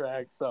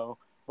contract, so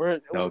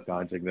no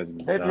contract doesn't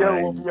be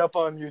video will be up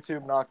on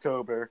YouTube in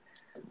October.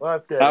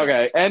 Let's get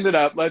Okay, end it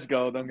up. Let's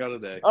go. Don't go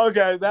today.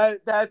 Okay,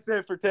 that's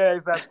it for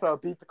today's episode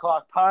of Beat the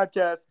Clock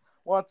podcast.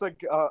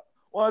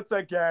 Once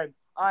again,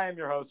 I am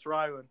your host,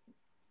 Ryland.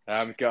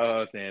 I'm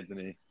co-host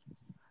Anthony.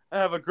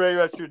 Have a great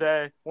rest of your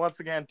day. Once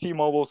again,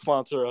 T-Mobile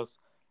sponsor us.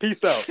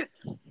 Peace out.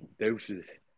 Deuces.